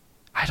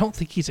I don't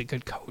think he's a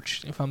good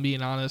coach, if I'm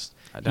being honest.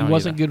 He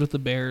wasn't good with the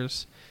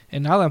Bears.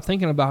 And now that I'm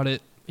thinking about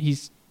it,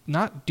 he's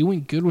not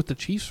doing good with the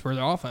Chiefs for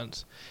their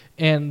offense.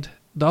 And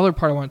the other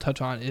part I want to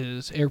touch on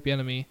is Eric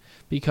Bieniemy,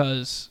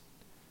 because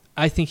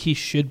I think he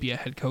should be a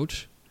head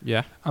coach.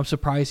 Yeah. I'm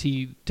surprised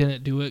he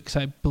didn't do it because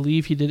I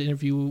believe he did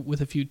interview with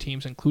a few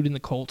teams, including the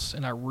Colts,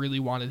 and I really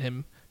wanted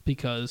him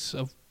because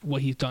of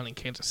what he's done in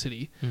Kansas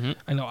City. Mm-hmm.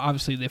 I know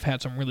obviously they've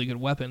had some really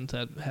good weapons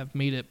that have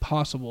made it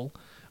possible,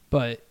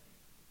 but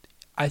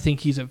I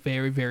think he's a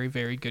very, very,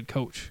 very good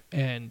coach.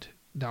 And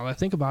now that I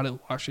think about it,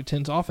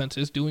 Washington's offense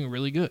is doing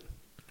really good.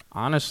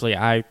 Honestly,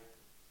 I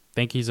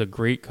think he's a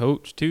great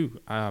coach too.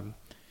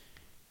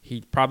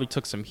 He probably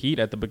took some heat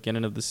at the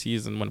beginning of the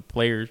season when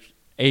players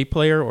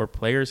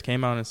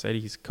came out and said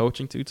he's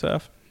coaching too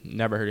tough.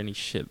 Never heard any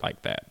shit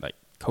like that. Like,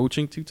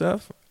 coaching too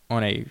tough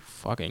on a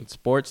fucking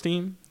sports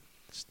team?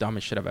 It's the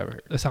dumbest shit I've ever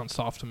heard. That sounds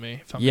soft to me,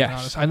 if I'm being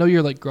honest. I know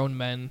you're like grown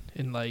men,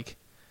 and like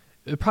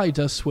it probably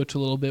does switch a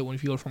little bit when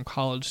you go from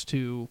college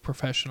to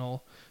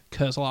professional,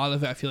 because a lot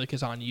of it I feel like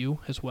is on you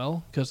as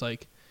well. Because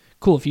like,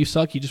 cool, if you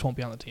suck, you just won't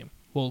be on the team.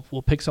 We'll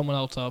pick someone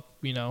else up,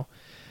 you know.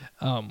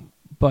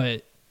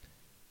 But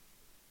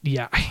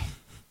yeah,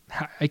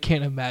 I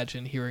can't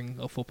imagine hearing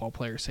a football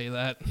player say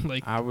that.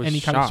 Like any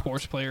kind of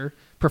sports player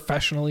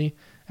professionally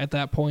at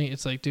that point,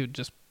 it's like, dude,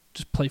 just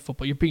play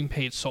football. You're being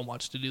paid so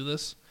much to do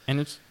this.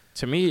 And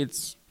to me,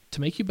 it's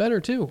to make you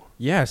better too.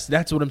 Yes,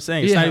 that's what I'm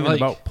saying. It's not even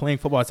about playing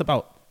football. It's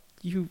about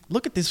you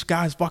look at this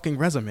guy's fucking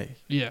resume.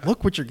 Yeah.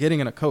 Look what you're getting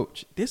in a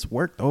coach. This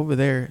worked over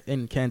there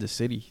in Kansas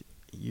City.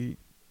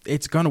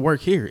 It's going to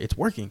work here. It's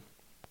working.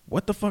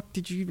 What the fuck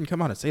did you even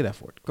come out and say that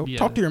for? Go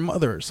talk to your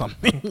mother or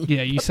something.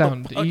 Yeah, you just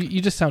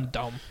sound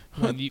dumb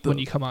when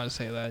you come out and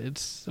say that.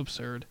 It's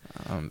absurd.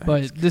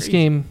 But this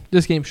game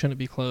shouldn't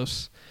be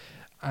close.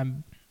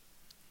 I'm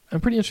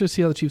pretty interested to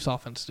see how the Chiefs'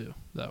 offense do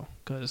though,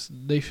 because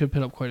they should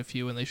put up quite a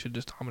few and they should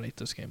just dominate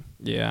this game.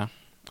 Yeah,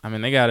 I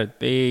mean they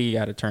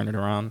gotta turn it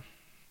around.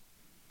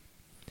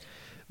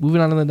 Moving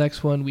on to the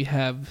next one, we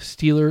have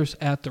Steelers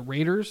at the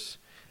Raiders.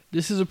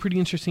 This is a pretty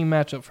interesting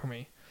matchup for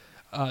me.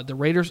 The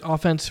Raiders'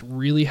 offense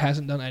really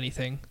hasn't done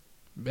anything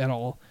at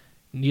all.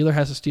 Neither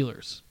has the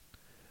Steelers.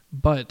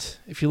 But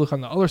if you look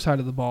on the other side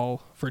of the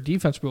ball, for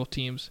defense for both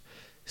teams,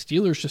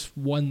 Steelers just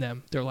won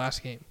them their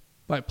last game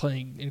by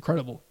playing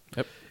incredible.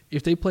 Yep.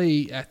 If they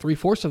play at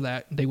 3/4 of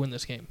that, they win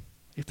this game.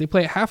 If they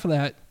play at half of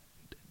that,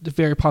 the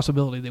very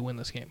possibility they win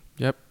this game.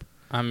 Yep.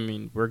 I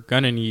mean, we're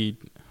going to need...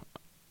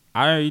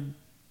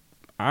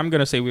 I'm going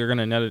to say we're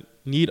going to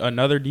need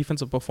another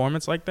defensive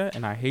performance like that,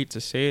 and I hate to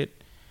say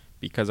it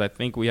because I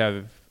think we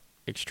have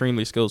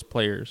extremely skilled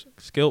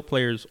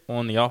players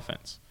on the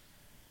offense.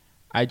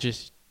 I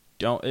just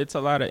don't... It's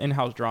a lot of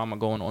in-house drama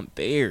going on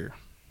there.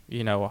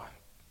 You know,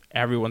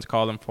 everyone's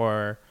calling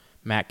for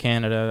Matt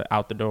Canada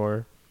out the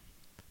door.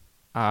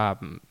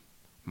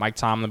 Mike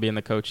Tomlin being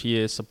the coach, he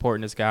is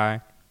supporting this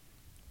guy.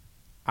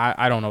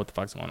 I don't know what the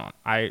fuck's going on.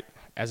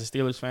 As a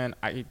Steelers fan,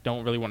 I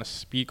don't really want to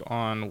speak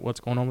on what's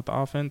going on with the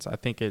offense. I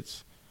think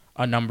it's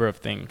a number of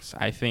things.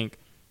 I think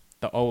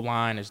the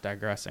O-line is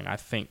digressing. I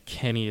think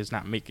Kenny is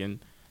not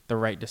making the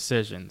right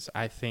decisions.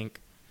 I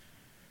think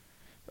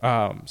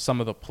some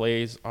of the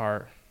plays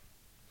are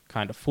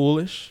kind of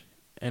foolish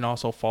and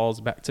also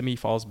falls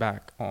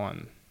back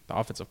on the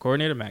offensive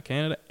coordinator, Matt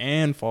Canada,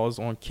 and falls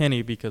on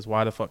Kenny because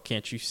why the fuck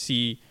can't you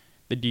see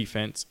the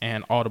defense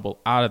and audible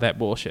out of that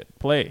bullshit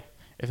play?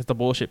 If it's a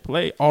bullshit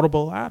play,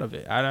 audible out of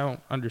it. I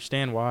don't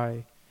understand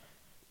why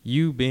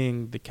you,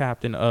 being the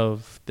captain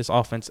of this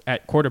offense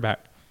at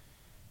quarterback,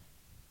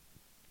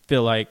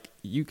 feel like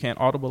you can't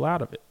audible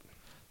out of it.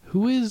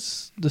 Who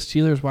is the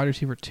Steelers wide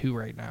receiver 2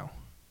 right now?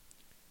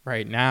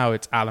 Right now,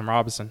 it's Allen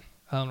Robinson.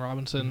 Allen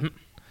Robinson. Mm-hmm.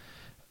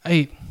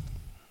 Hey,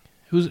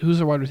 who's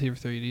their wide receiver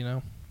 3? Do you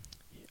know?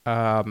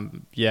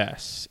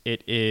 Yes,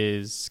 it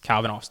is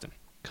Calvin Austin.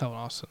 Calvin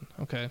Austin.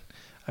 Okay.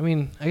 I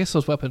mean, I guess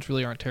those weapons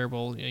really aren't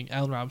terrible.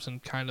 Allen Robinson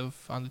kind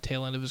of on the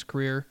tail end of his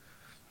career.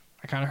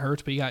 It kind of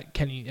hurts, but you got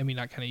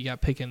you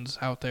got Pickens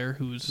out there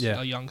who's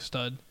a young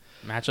stud.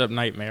 Matchup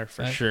nightmare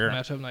for sure.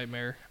 Matchup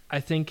nightmare.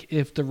 I think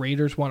if the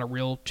Raiders want a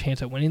real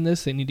chance at winning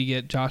this, they need to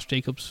get Josh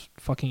Jacobs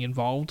fucking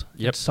involved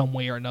in some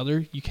way or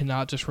another. You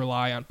cannot just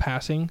rely on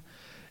passing,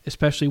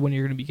 especially when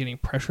you're going to be getting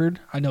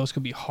pressured. I know it's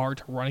going to be hard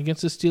to run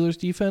against the Steelers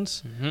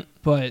defense,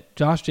 but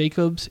Josh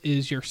Jacobs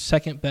is your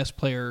second best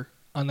player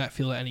on that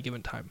field at any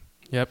given time.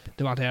 Yep.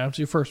 Devontae Adams is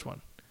your first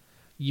one.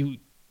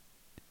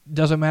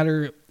 Doesn't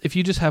matter if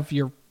you just have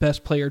your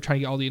best player trying to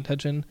get all the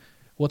attention.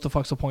 What the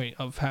fuck's the point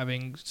of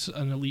having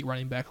an elite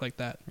running back like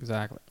that?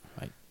 Exactly.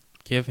 Like,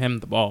 give him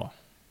the ball.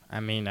 I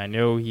mean, I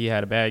know he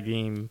had a bad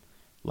game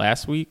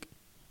last week,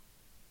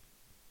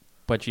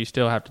 but you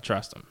still have to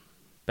trust him.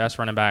 Best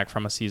running back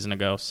from a season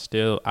ago.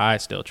 I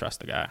still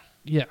trust the guy.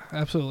 Yeah,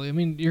 absolutely. I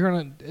mean,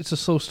 it's a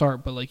slow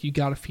start, but like you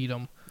got to feed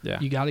him. Yeah.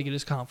 You got to get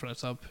his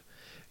confidence up.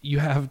 You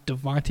have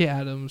Devontae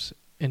Adams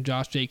and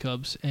Josh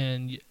Jacobs,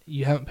 and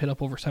you haven't put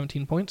up over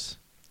 17 points?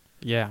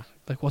 Yeah.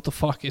 Like, what the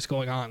fuck is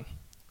going on?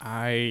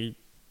 I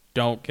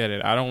don't get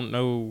it. I don't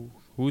know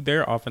who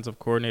their offensive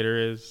coordinator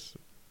is,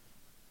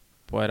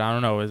 but I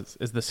don't know.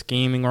 Is the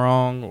scheming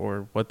wrong,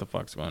 or what the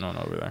fuck's going on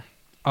over there?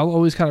 I'll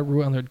always kind of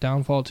root on their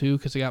downfall, too,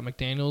 because they got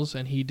McDaniels,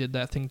 and he did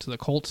that thing to the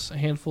Colts a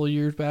handful of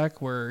years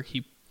back where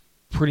he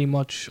pretty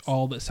much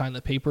all but signed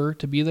the paper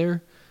to be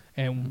there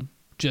and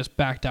just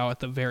backed out at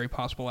the very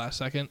possible last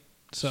second.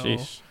 So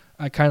Sheesh.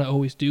 I kind of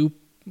always do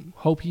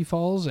hope he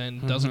falls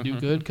and doesn't do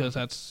good because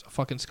that's a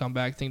fucking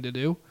scumbag thing to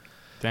do.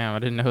 Damn, I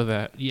didn't know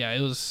that. Yeah,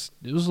 it was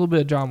a little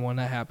bit of drama when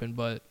that happened,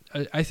 but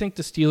I think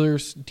the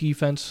Steelers'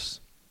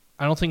 defense,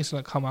 I don't think it's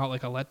going to come out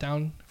like a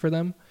letdown for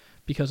them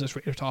because this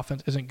Raiders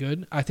offense isn't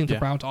good. I think the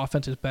Browns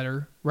offense is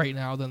better right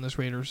now than this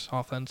Raiders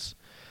offense.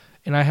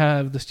 And I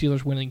have the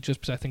Steelers winning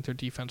just because I think their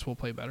defense will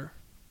play better.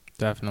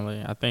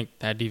 Definitely. I think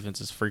that defense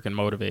is freaking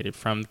motivated.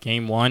 From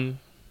game one,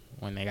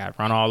 when they got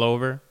run all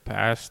over,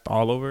 passed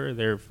all over,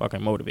 they're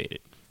fucking motivated,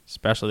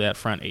 especially that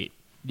front eight.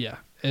 Yeah,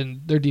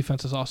 and their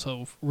defense is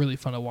also really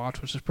fun to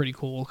watch, which is pretty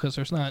cool because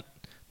there's not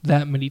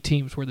that many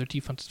teams where their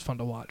defense is fun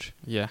to watch.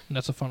 Yeah. And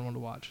that's a fun one to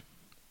watch.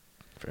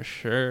 For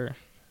sure.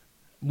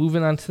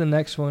 Moving on to the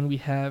next one, we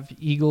have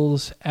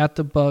Eagles at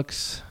the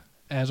Bucks.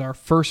 As our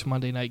first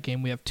Monday night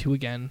game, we have 2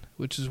 again,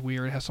 which is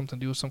weird. It has something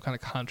to do with some kind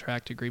of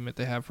contract agreement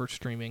they have for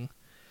streaming.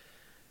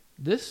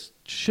 This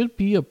should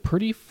be a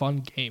pretty fun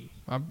game.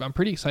 I'm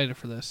pretty excited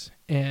for this.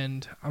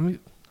 And I'm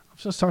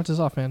just going to start this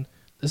off, man.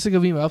 This is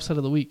going to be my upset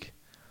of the week.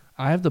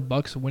 I have the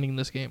Bucks winning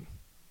this game.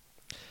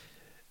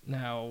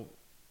 Now,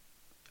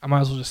 I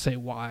might as well just say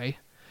why.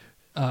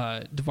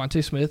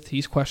 Devontae Smith,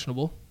 he's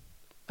questionable.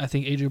 I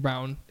think A.J.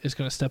 Brown is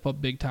going to step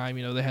up big time.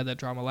 You know, they had that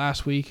drama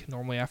last week.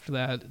 Normally after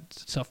that,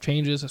 stuff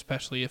changes,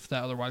 especially if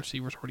that other wide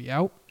receiver's already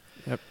out.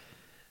 Yep.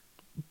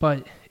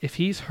 But if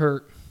he's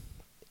hurt,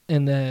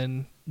 and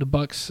then the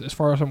Bucks, as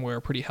far as I'm aware,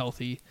 are pretty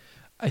healthy,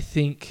 I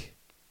think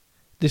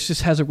this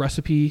just has a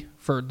recipe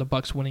for the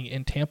Bucks winning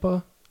in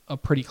Tampa, a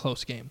pretty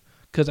close game.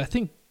 Because I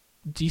think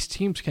these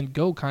teams can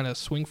go kind of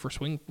swing for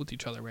swing with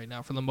each other right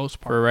now for the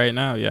most part. For right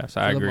now, yes,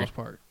 I agree. For the most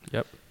part.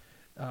 Yep.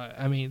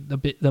 I mean,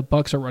 the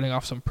Bucks are running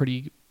off some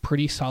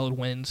pretty solid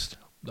wins.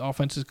 The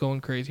offense is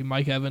going crazy.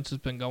 Mike Evans has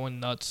been going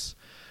nuts.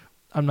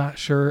 I'm not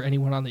sure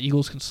anyone on the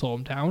Eagles can slow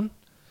him down.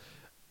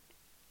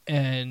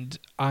 And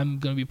I'm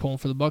going to be pulling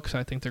for the Bucks.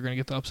 I think they're going to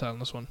get the upside on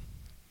this one.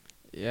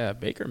 Yeah,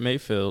 Baker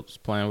Mayfield's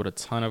playing with a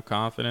ton of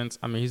confidence.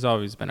 I mean, he's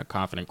always been a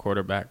confident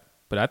quarterback,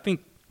 but I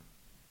think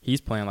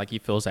he's playing like he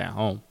feels at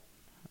home.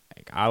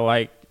 Like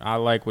I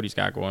like what he's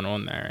got going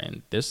on there,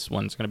 and this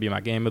one's going to be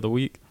my game of the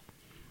week.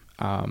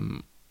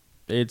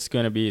 It's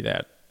going to be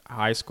that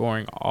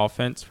high-scoring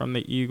offense from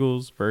the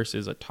Eagles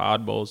versus a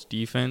Todd Bowles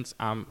defense.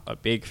 I'm a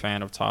big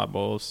fan of Todd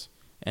Bowles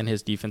and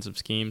his defensive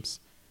schemes.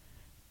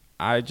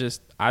 I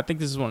think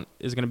this one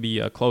is going to be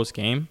a close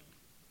game,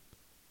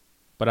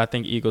 but I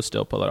think Eagles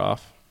still pull it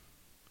off.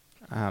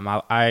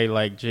 I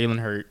like Jalen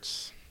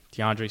Hurts,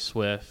 DeAndre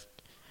Swift.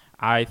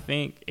 I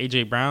think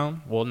A.J.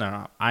 Brown. Well,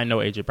 no, I know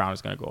A.J. Brown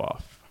is going to go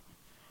off.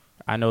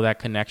 I know that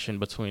connection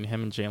between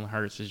him and Jalen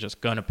Hurts is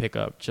just going to pick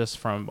up just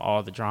from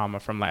all the drama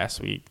from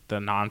last week, the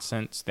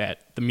nonsense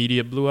that the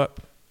media blew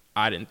up.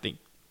 I didn't think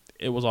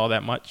it was all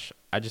that much.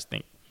 I just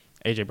think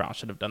A.J. Brown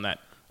should have done that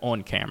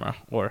on camera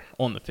or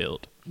on the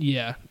field.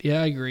 Yeah,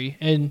 I agree.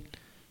 And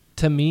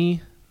to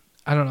me,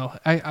 I don't know.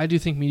 I do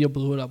think media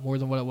blew it up more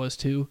than what it was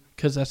too,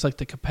 because that's like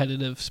the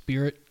competitive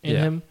spirit in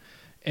him.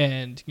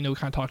 And, we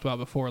kind of talked about it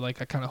before, like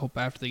I kind of hope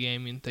after the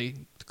game they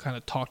kind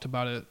of talked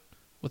about it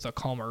with a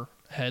calmer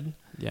head.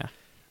 Yeah.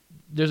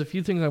 There's a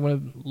few things I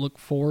want to look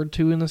forward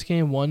to in this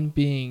game. One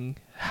being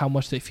how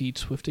much they feed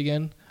Swift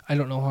again. I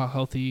don't know how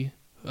healthy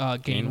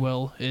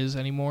Gainwell is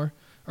anymore,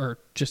 or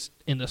just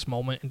in this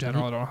moment in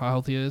general. I don't know how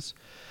healthy he is.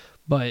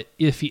 But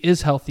if he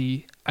is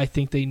healthy, I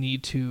think they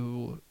need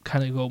to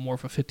kind of go more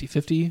of a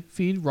 50-50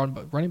 feed.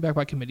 Running back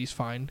by committee is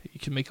fine. You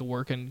can make it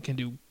work and can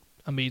do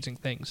amazing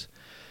things.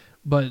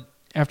 But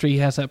after he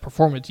has that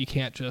performance, you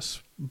can't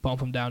just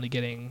bump him down to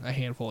getting a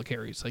handful of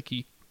carries. Like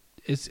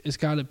it's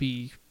got to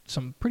be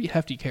some pretty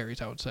hefty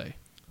carries, I would say.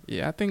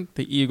 Yeah, I think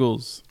the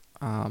Eagles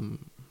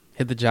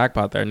hit the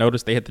jackpot there.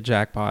 Notice they hit the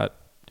jackpot.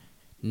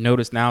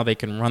 Notice now they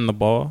can run the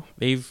ball.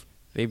 They've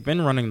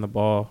been running the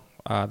ball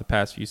the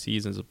past few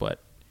seasons,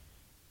 but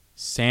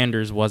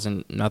Sanders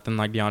wasn't nothing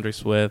like DeAndre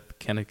Swift.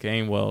 Kenneth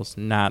Gainwell's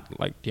not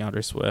like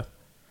DeAndre Swift.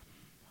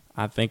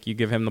 I think you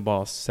give him the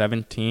ball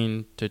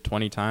 17 to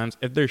 20 times.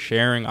 If they're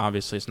sharing,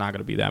 obviously it's not going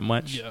to be that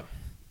much. Yeah.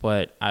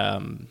 But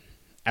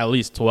at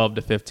least 12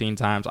 to 15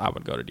 times, I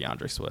would go to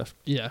DeAndre Swift.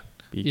 Yeah.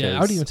 I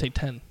would even say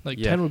 10.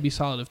 10 would be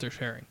solid if they're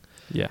sharing.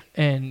 Yeah.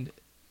 And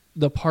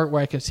the part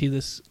where I could see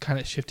this kind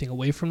of shifting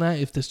away from that,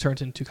 if this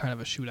turns into kind of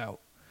a shootout.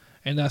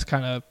 And that's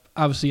kind of,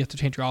 obviously you have to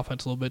change your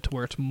offense a little bit to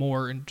where it's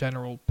more in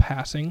general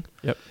passing.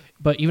 Yep.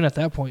 But even at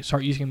that point,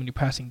 start using him in your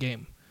passing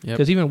game.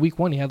 Because even week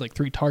 1, he had like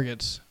 3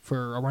 targets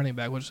for a running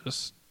back, which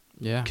is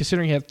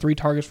considering he had 3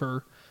 targets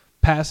for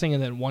passing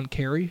and then 1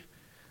 carry.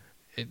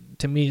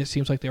 To me, it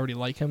seems like they already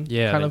like him.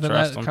 Yeah, kind of in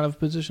that kind of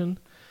position.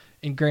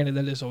 And granted,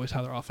 that is always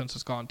how their offense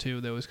has gone too.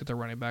 They always get their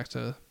running backs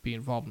to be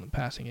involved in the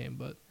passing game.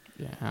 But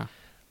yeah,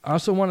 I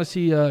also want to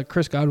see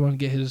Chris Godwin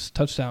get his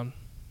touchdown.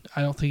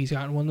 I don't think he's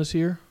gotten one this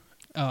year.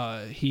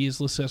 He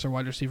is listed as our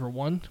wide receiver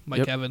 1.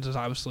 Mike Evans is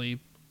obviously.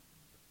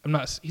 He's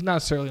not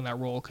necessarily in that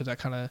role because that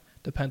kind of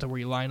depends on where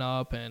you line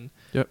up and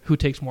who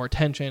takes more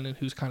attention and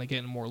who's kind of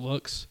getting more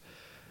looks.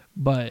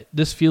 But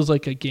this feels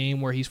like a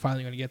game where he's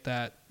finally going to get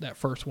that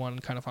first one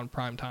kind of on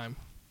prime time.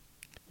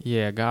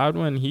 Yeah,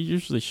 Godwin, he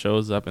usually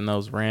shows up in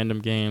those random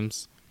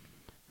games,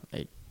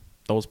 like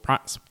those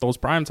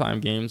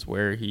primetime games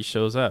where he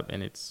shows up,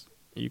 and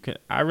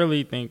I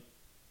really think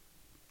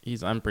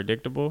he's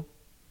unpredictable.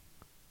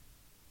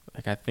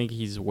 Like I think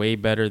he's way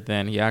better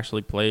than he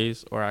actually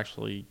plays or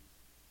actually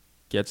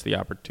gets the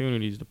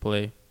opportunities to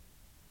play.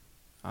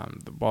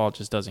 The ball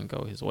just doesn't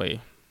go his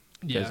way.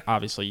 Because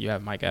obviously you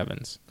have Mike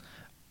Evans.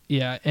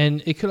 Yeah,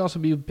 and it could also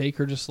be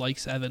Baker just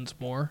likes Evans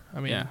more. I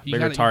mean,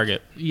 bigger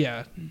target.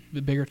 Yeah,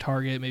 the bigger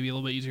target, maybe a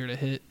little bit easier to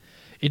hit.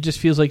 It just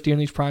feels like during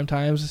these prime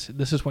times,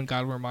 this is when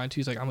Godwin reminds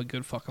you, he's like, I'm a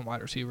good fucking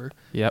wide receiver.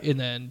 Yep. And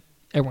then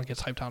everyone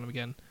gets hyped on him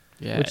again.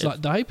 Yeah. Which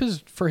the hype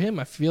is, for him,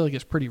 I feel like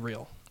it's pretty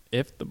real.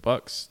 If the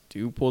Bucks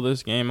do pull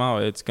this game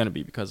out, it's going to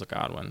be because of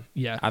Godwin.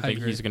 Yeah, I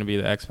think he's going to be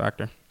the X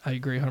factor. I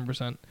agree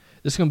 100%.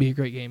 This is going to be a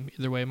great game,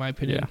 either way, in my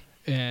opinion.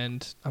 Yeah.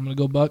 And I'm going to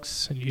go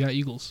Bucks, and you got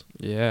Eagles.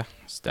 Yeah,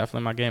 it's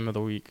definitely my game of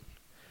the week.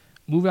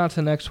 Moving on to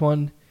the next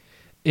one.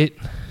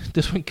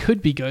 This one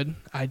could be good.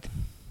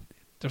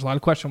 There's a lot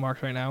of question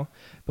marks right now,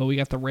 but we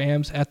got the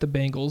Rams at the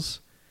Bengals.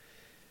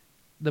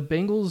 The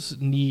Bengals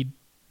need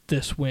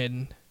this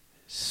win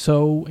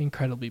so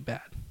incredibly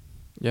bad.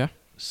 Yeah.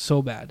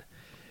 So bad.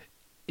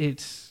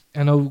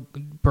 I know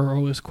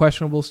Burrow is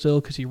questionable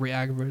still because he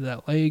re-aggravated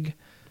that leg.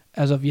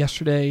 As of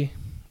yesterday,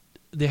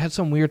 they had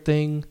some weird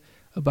thing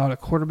about a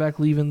quarterback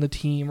leaving the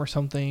team or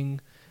something,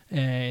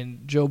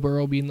 and Joe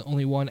Burrow being the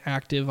only one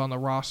active on the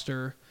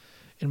roster.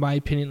 In my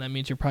opinion, that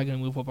means you're probably going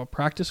to move up a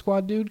practice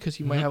squad dude because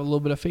you might have a little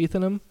bit of faith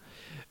in him.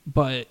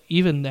 But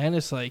even then,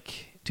 it's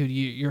like, dude,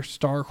 your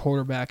star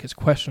quarterback is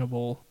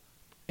questionable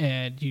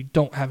and you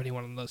don't have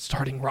anyone on the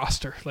starting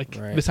roster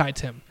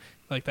besides him.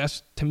 Like,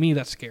 to me,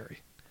 that's scary.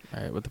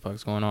 All right, what the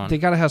fuck's going on? They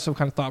got to have some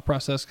kind of thought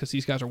process because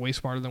these guys are way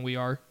smarter than we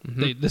are.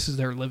 Mm-hmm. This is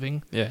their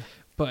living. Yeah.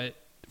 But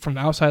from the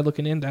outside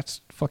looking in,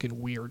 that's fucking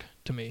weird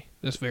to me.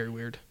 That's very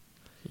weird.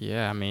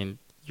 Yeah, I mean,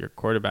 your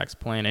quarterback's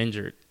playing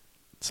injured.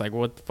 It's like,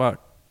 what the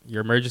fuck?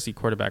 Your emergency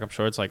quarterback, I'm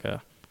sure it's like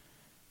a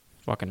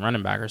fucking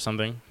running back or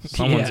something.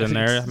 Someone's in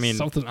there. I mean,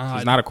 something odd.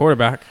 He's not a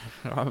quarterback,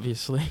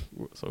 obviously,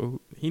 so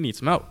he needs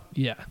some help.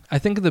 Yeah, I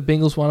think if the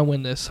Bengals want to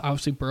win this,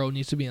 obviously Burrow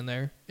needs to be in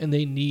there, and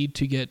they need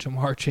to get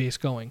Jamar Chase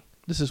going.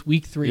 This is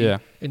week 3,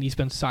 and he's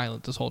been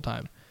silent this whole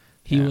time.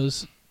 He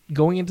was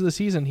going into the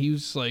season. He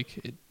was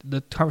like,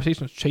 the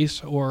conversation was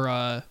Chase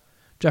or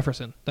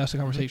Jefferson. That's the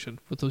conversation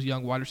with those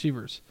young wide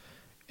receivers.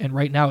 And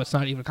right now, it's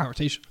not even a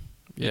conversation.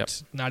 Yep.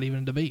 It's not even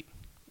a debate.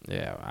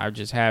 Yeah, I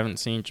just haven't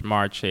seen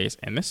Jamar Chase,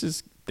 and this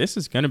is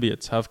going to be a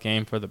tough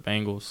game for the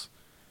Bengals.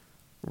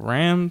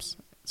 Rams,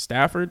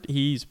 Stafford,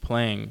 he's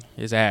playing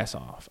his ass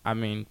off. I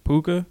mean,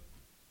 Puka's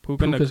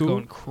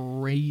going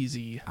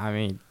crazy. I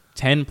mean,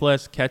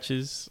 10-plus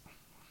catches.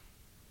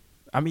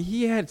 I mean,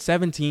 he had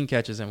 17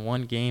 catches in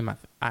one game,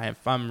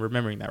 if I'm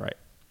remembering that right.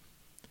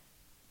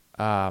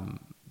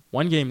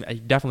 One game, he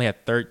definitely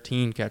had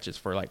 13 catches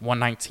for like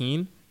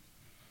 119.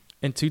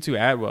 And Tutu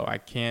Atwell, I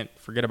can't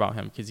forget about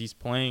him because he's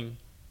playing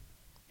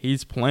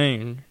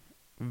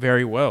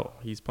very well.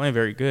 He's playing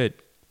very good,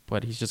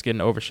 but he's just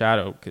getting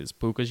overshadowed because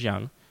Puka's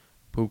young.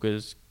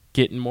 Puka's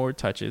getting more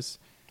touches.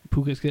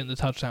 Puka's getting the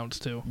touchdowns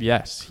too.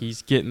 Yes,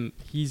 he's getting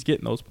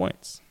those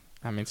points.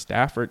 I mean,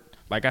 Stafford,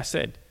 like I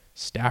said,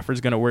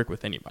 Stafford's going to work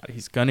with anybody.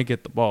 He's going to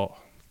get the ball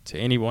to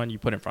anyone you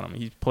put in front of him.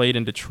 He played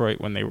in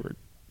Detroit when they were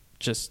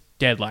just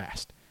dead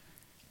last.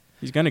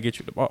 He's going to get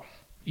you the ball.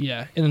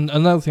 Yeah, and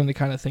another thing to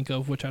kind of think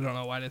of, which I don't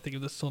know why I didn't think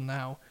of this till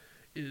now,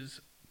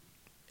 is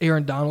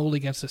Aaron Donald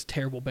against this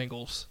terrible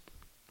Bengals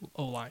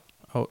O-line.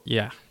 Oh,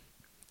 yeah.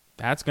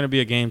 That's going to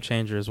be a game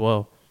changer as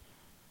well.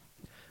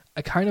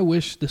 I kind of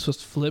wish this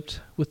was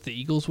flipped with the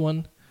Eagles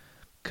one,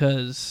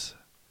 because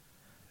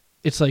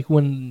it's like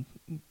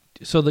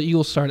so the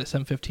Eagles start at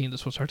 7:15,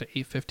 this will start at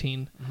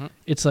 8:15. Mm-hmm.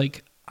 It's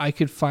like I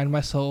could find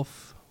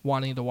myself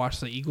wanting to watch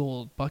the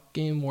Eagle-Buck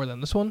game more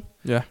than this one.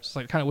 Yeah. So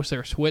I kind of wish they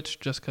were switched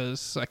just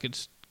because I could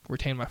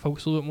retain my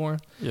focus a little bit more.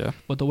 Yeah.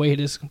 But the way it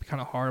is kind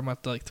of hard. I'm going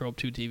to have to throw up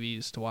 2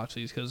 TVs to watch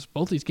these because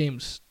both these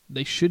games,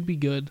 they should be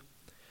good.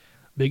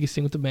 Biggest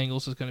thing with the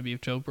Bengals is going to be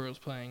if Joe Burrow's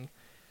playing.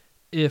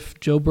 If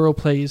Joe Burrow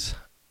plays,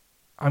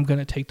 I'm going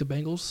to take the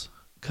Bengals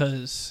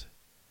because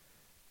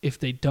if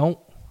they don't,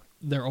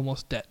 they're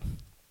almost dead.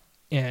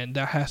 And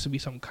that has to be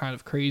some kind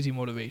of crazy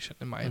motivation,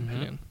 in my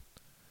opinion.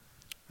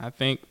 I'm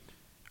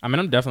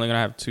definitely going to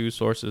have 2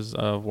 sources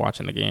of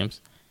watching the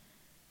games.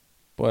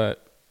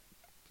 But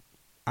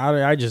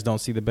I just don't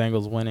see the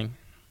Bengals winning.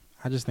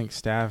 I just think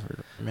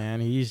Stafford, man,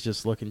 he's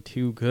just looking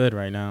too good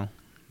right now.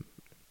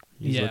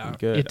 He's looking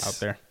good out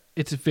there.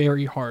 It's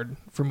very hard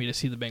for me to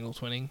see the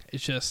Bengals winning.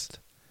 It's just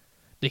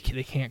they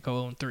can't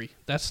go 0-3.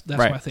 That's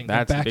right. My thing.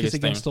 Their back is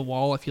against the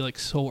wall, I feel like,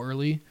 so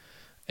early,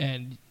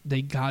 and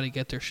they got to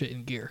get their shit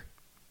in gear.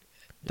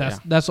 That's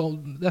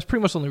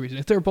pretty much the only reason.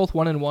 If they're both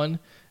 1-1,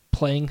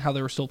 playing how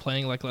they were still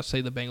playing, like let's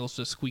say the Bengals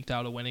just squeaked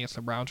out a win against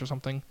the Browns or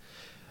something,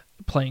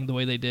 playing the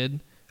way they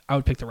did, I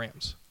would pick the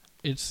Rams.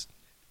 It's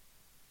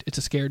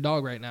a scared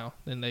dog right now,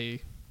 and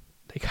they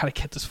got to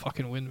get this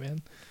fucking win, man.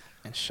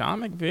 And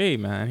Sean McVay,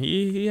 man,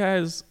 he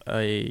has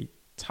a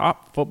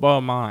top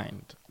football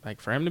mind. Like,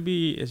 for him to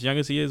be as young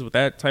as he is with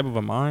that type of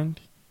a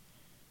mind,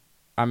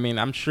 I mean,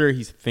 I'm sure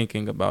he's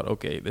thinking about,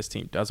 okay, this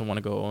team doesn't want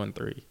to go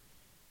 0-3.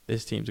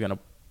 This team's going to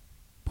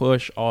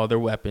push all their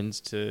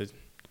weapons to,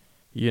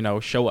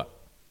 show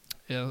up.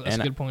 Yeah, that's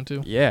a good point,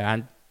 too.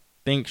 Yeah,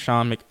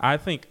 I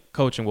think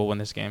coaching will win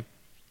this game,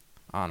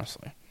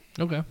 honestly.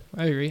 Okay,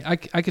 I agree. I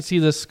could see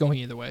this going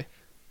either way.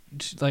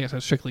 Just, like I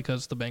said, strictly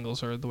because the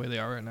Bengals are the way they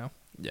are right now.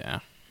 Yeah.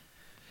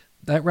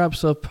 That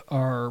wraps up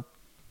our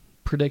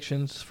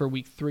predictions for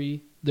week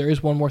 3. There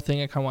is one more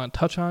thing I kind of want to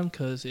touch on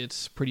because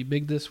it's pretty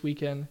big this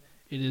weekend.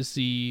 It is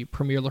the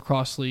Premier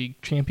Lacrosse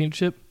League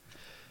Championship.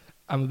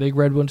 I'm a big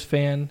Red Wings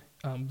fan.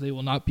 They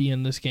will not be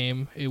in this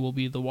game. It will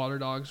be the Water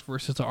Dogs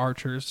versus the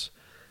Archers.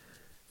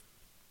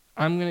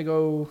 I'm going to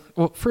go...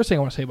 Well, first thing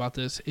I want to say about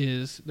this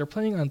is they're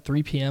playing on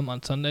 3 p.m.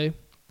 on Sunday.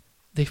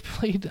 They've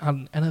played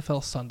on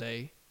NFL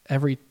Sunday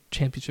every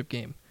championship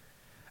game.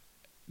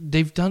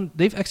 They've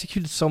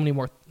executed so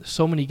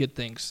many good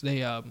things.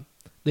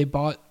 They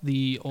bought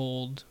the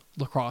old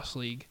lacrosse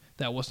league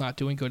that was not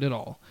doing good at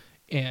all.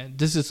 And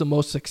this is the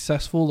most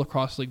successful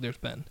lacrosse league there's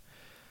been.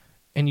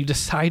 And you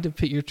decide to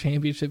put your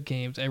championship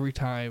games every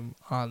time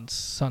on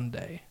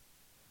Sunday.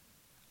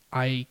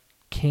 I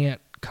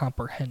can't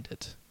comprehend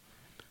it.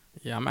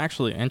 Yeah, I'm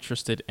actually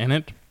interested in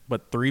it,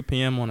 but 3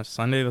 p.m. on a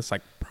Sunday, that's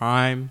like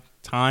prime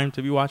time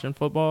to be watching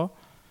football.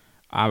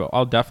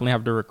 I'll definitely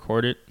have to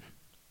record it,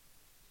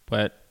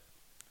 but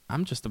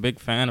I'm just a big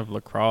fan of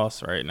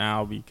lacrosse right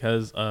now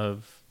because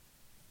of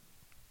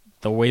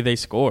the way they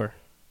score.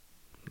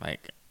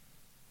 Like,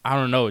 I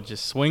don't know,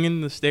 just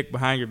swinging the stick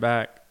behind your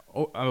back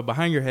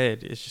behind your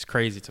head is just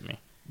crazy to me.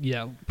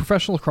 Yeah,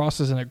 professional lacrosse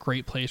is in a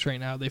great place right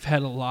now. They've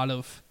had a lot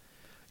of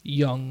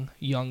young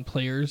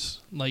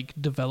players like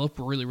develop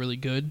really, really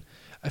good.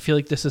 I feel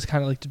like this is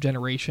kind of like the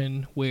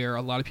generation where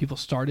a lot of people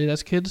started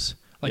as kids.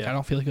 Like, I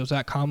don't feel like it was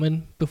that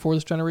common before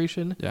this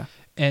generation. Yeah.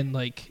 And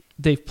like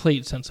they've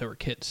played since they were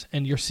kids,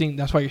 and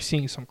that's why you're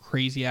seeing some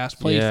crazy ass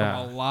play from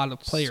a lot of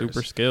players.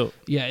 Super skilled.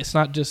 Yeah, it's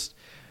not just.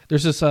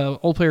 There's this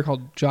old player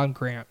called John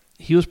Grant.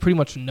 He was pretty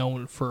much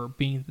known for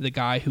being the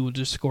guy who would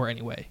just score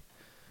anyway.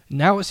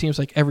 Now it seems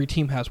like every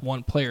team has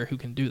one player who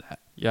can do that.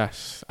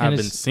 Yes, I've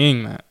been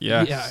seeing that.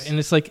 Yes. Yeah, and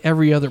it's like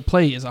every other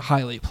play is a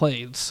highlight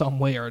play in some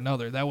way or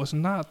another. That was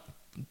not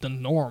the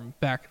norm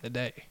back in the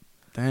day.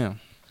 Damn,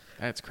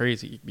 that's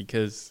crazy,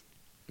 because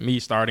me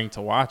starting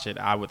to watch it,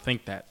 I would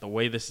think that the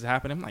way this is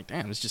happening, I'm like,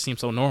 damn, this just seems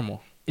so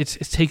normal. It's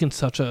taken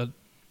such a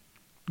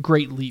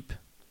great leap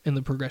in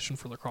the progression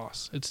for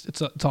lacrosse.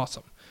 It's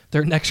awesome.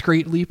 Their next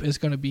great leap is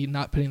going to be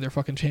not putting their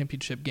fucking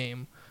championship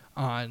game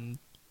on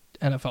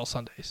NFL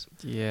Sundays.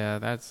 Yeah,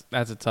 that's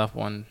a tough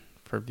one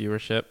for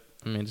viewership.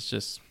 I mean, it's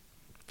just,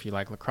 if you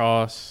like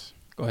lacrosse,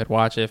 go ahead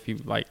watch it. If you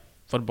like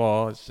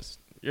football, it's just,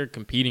 you're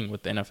competing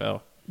with the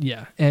NFL.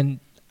 Yeah, and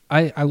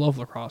I love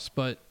lacrosse,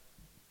 but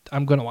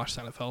I'm gonna watch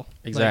the NFL.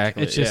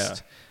 Exactly. Like, it's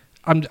just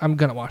I'm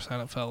gonna watch the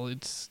NFL.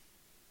 It's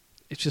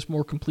just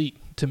more complete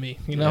to me,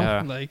 you know.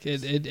 Yeah. Like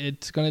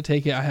it's gonna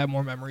take it. I have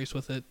more memories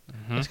with it.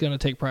 Mm-hmm. It's gonna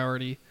take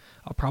priority.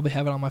 I'll probably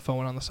have it on my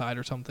phone on the side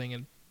or something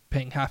and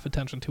paying half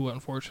attention to it,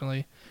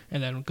 unfortunately,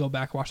 and then go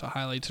back, watch the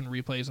highlights and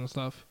replays and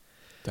stuff.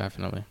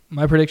 Definitely.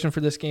 My prediction for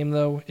this game,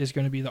 though, is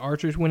going to be the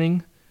Archers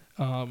winning.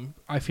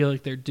 I feel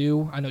like they're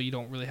due. I know you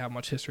don't really have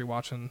much history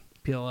watching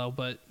PLL,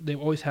 but they've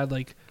always had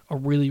like a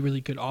really,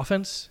 really good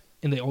offense,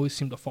 and they always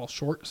seem to fall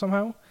short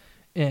somehow.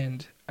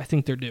 And I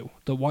think they're due.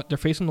 They're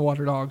facing the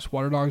Water Dogs.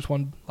 Water Dogs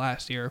won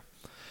last year,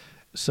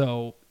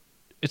 so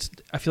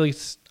I feel like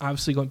it's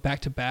obviously going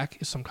back to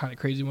back is some kind of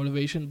crazy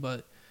motivation.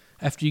 But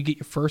after you get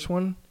your first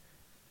one,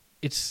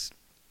 it's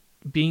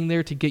being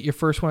there to get your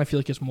first one. I feel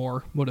like it's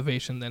more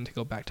motivation than to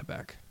go back to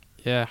back.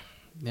 Yeah,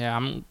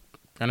 I'm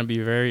gonna be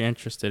very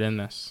interested in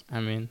this. I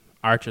mean,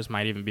 Archers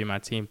might even be my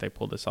team if they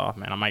pull this off,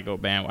 man. I might go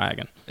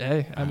bandwagon.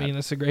 Hey, I mean,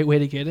 that's a great way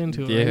to get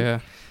into it. Yeah.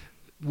 Right?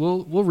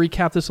 We'll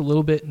recap this a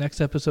little bit next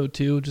episode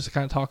too, just to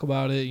kind of talk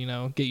about it. You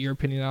know, get your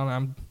opinion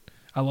on it.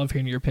 I love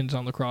hearing your opinions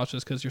on lacrosse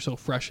just because you're so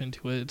fresh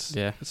into it.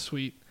 It's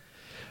sweet.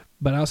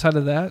 But outside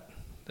of that,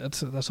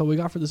 that's all we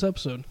got for this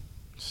episode.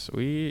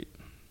 Sweet.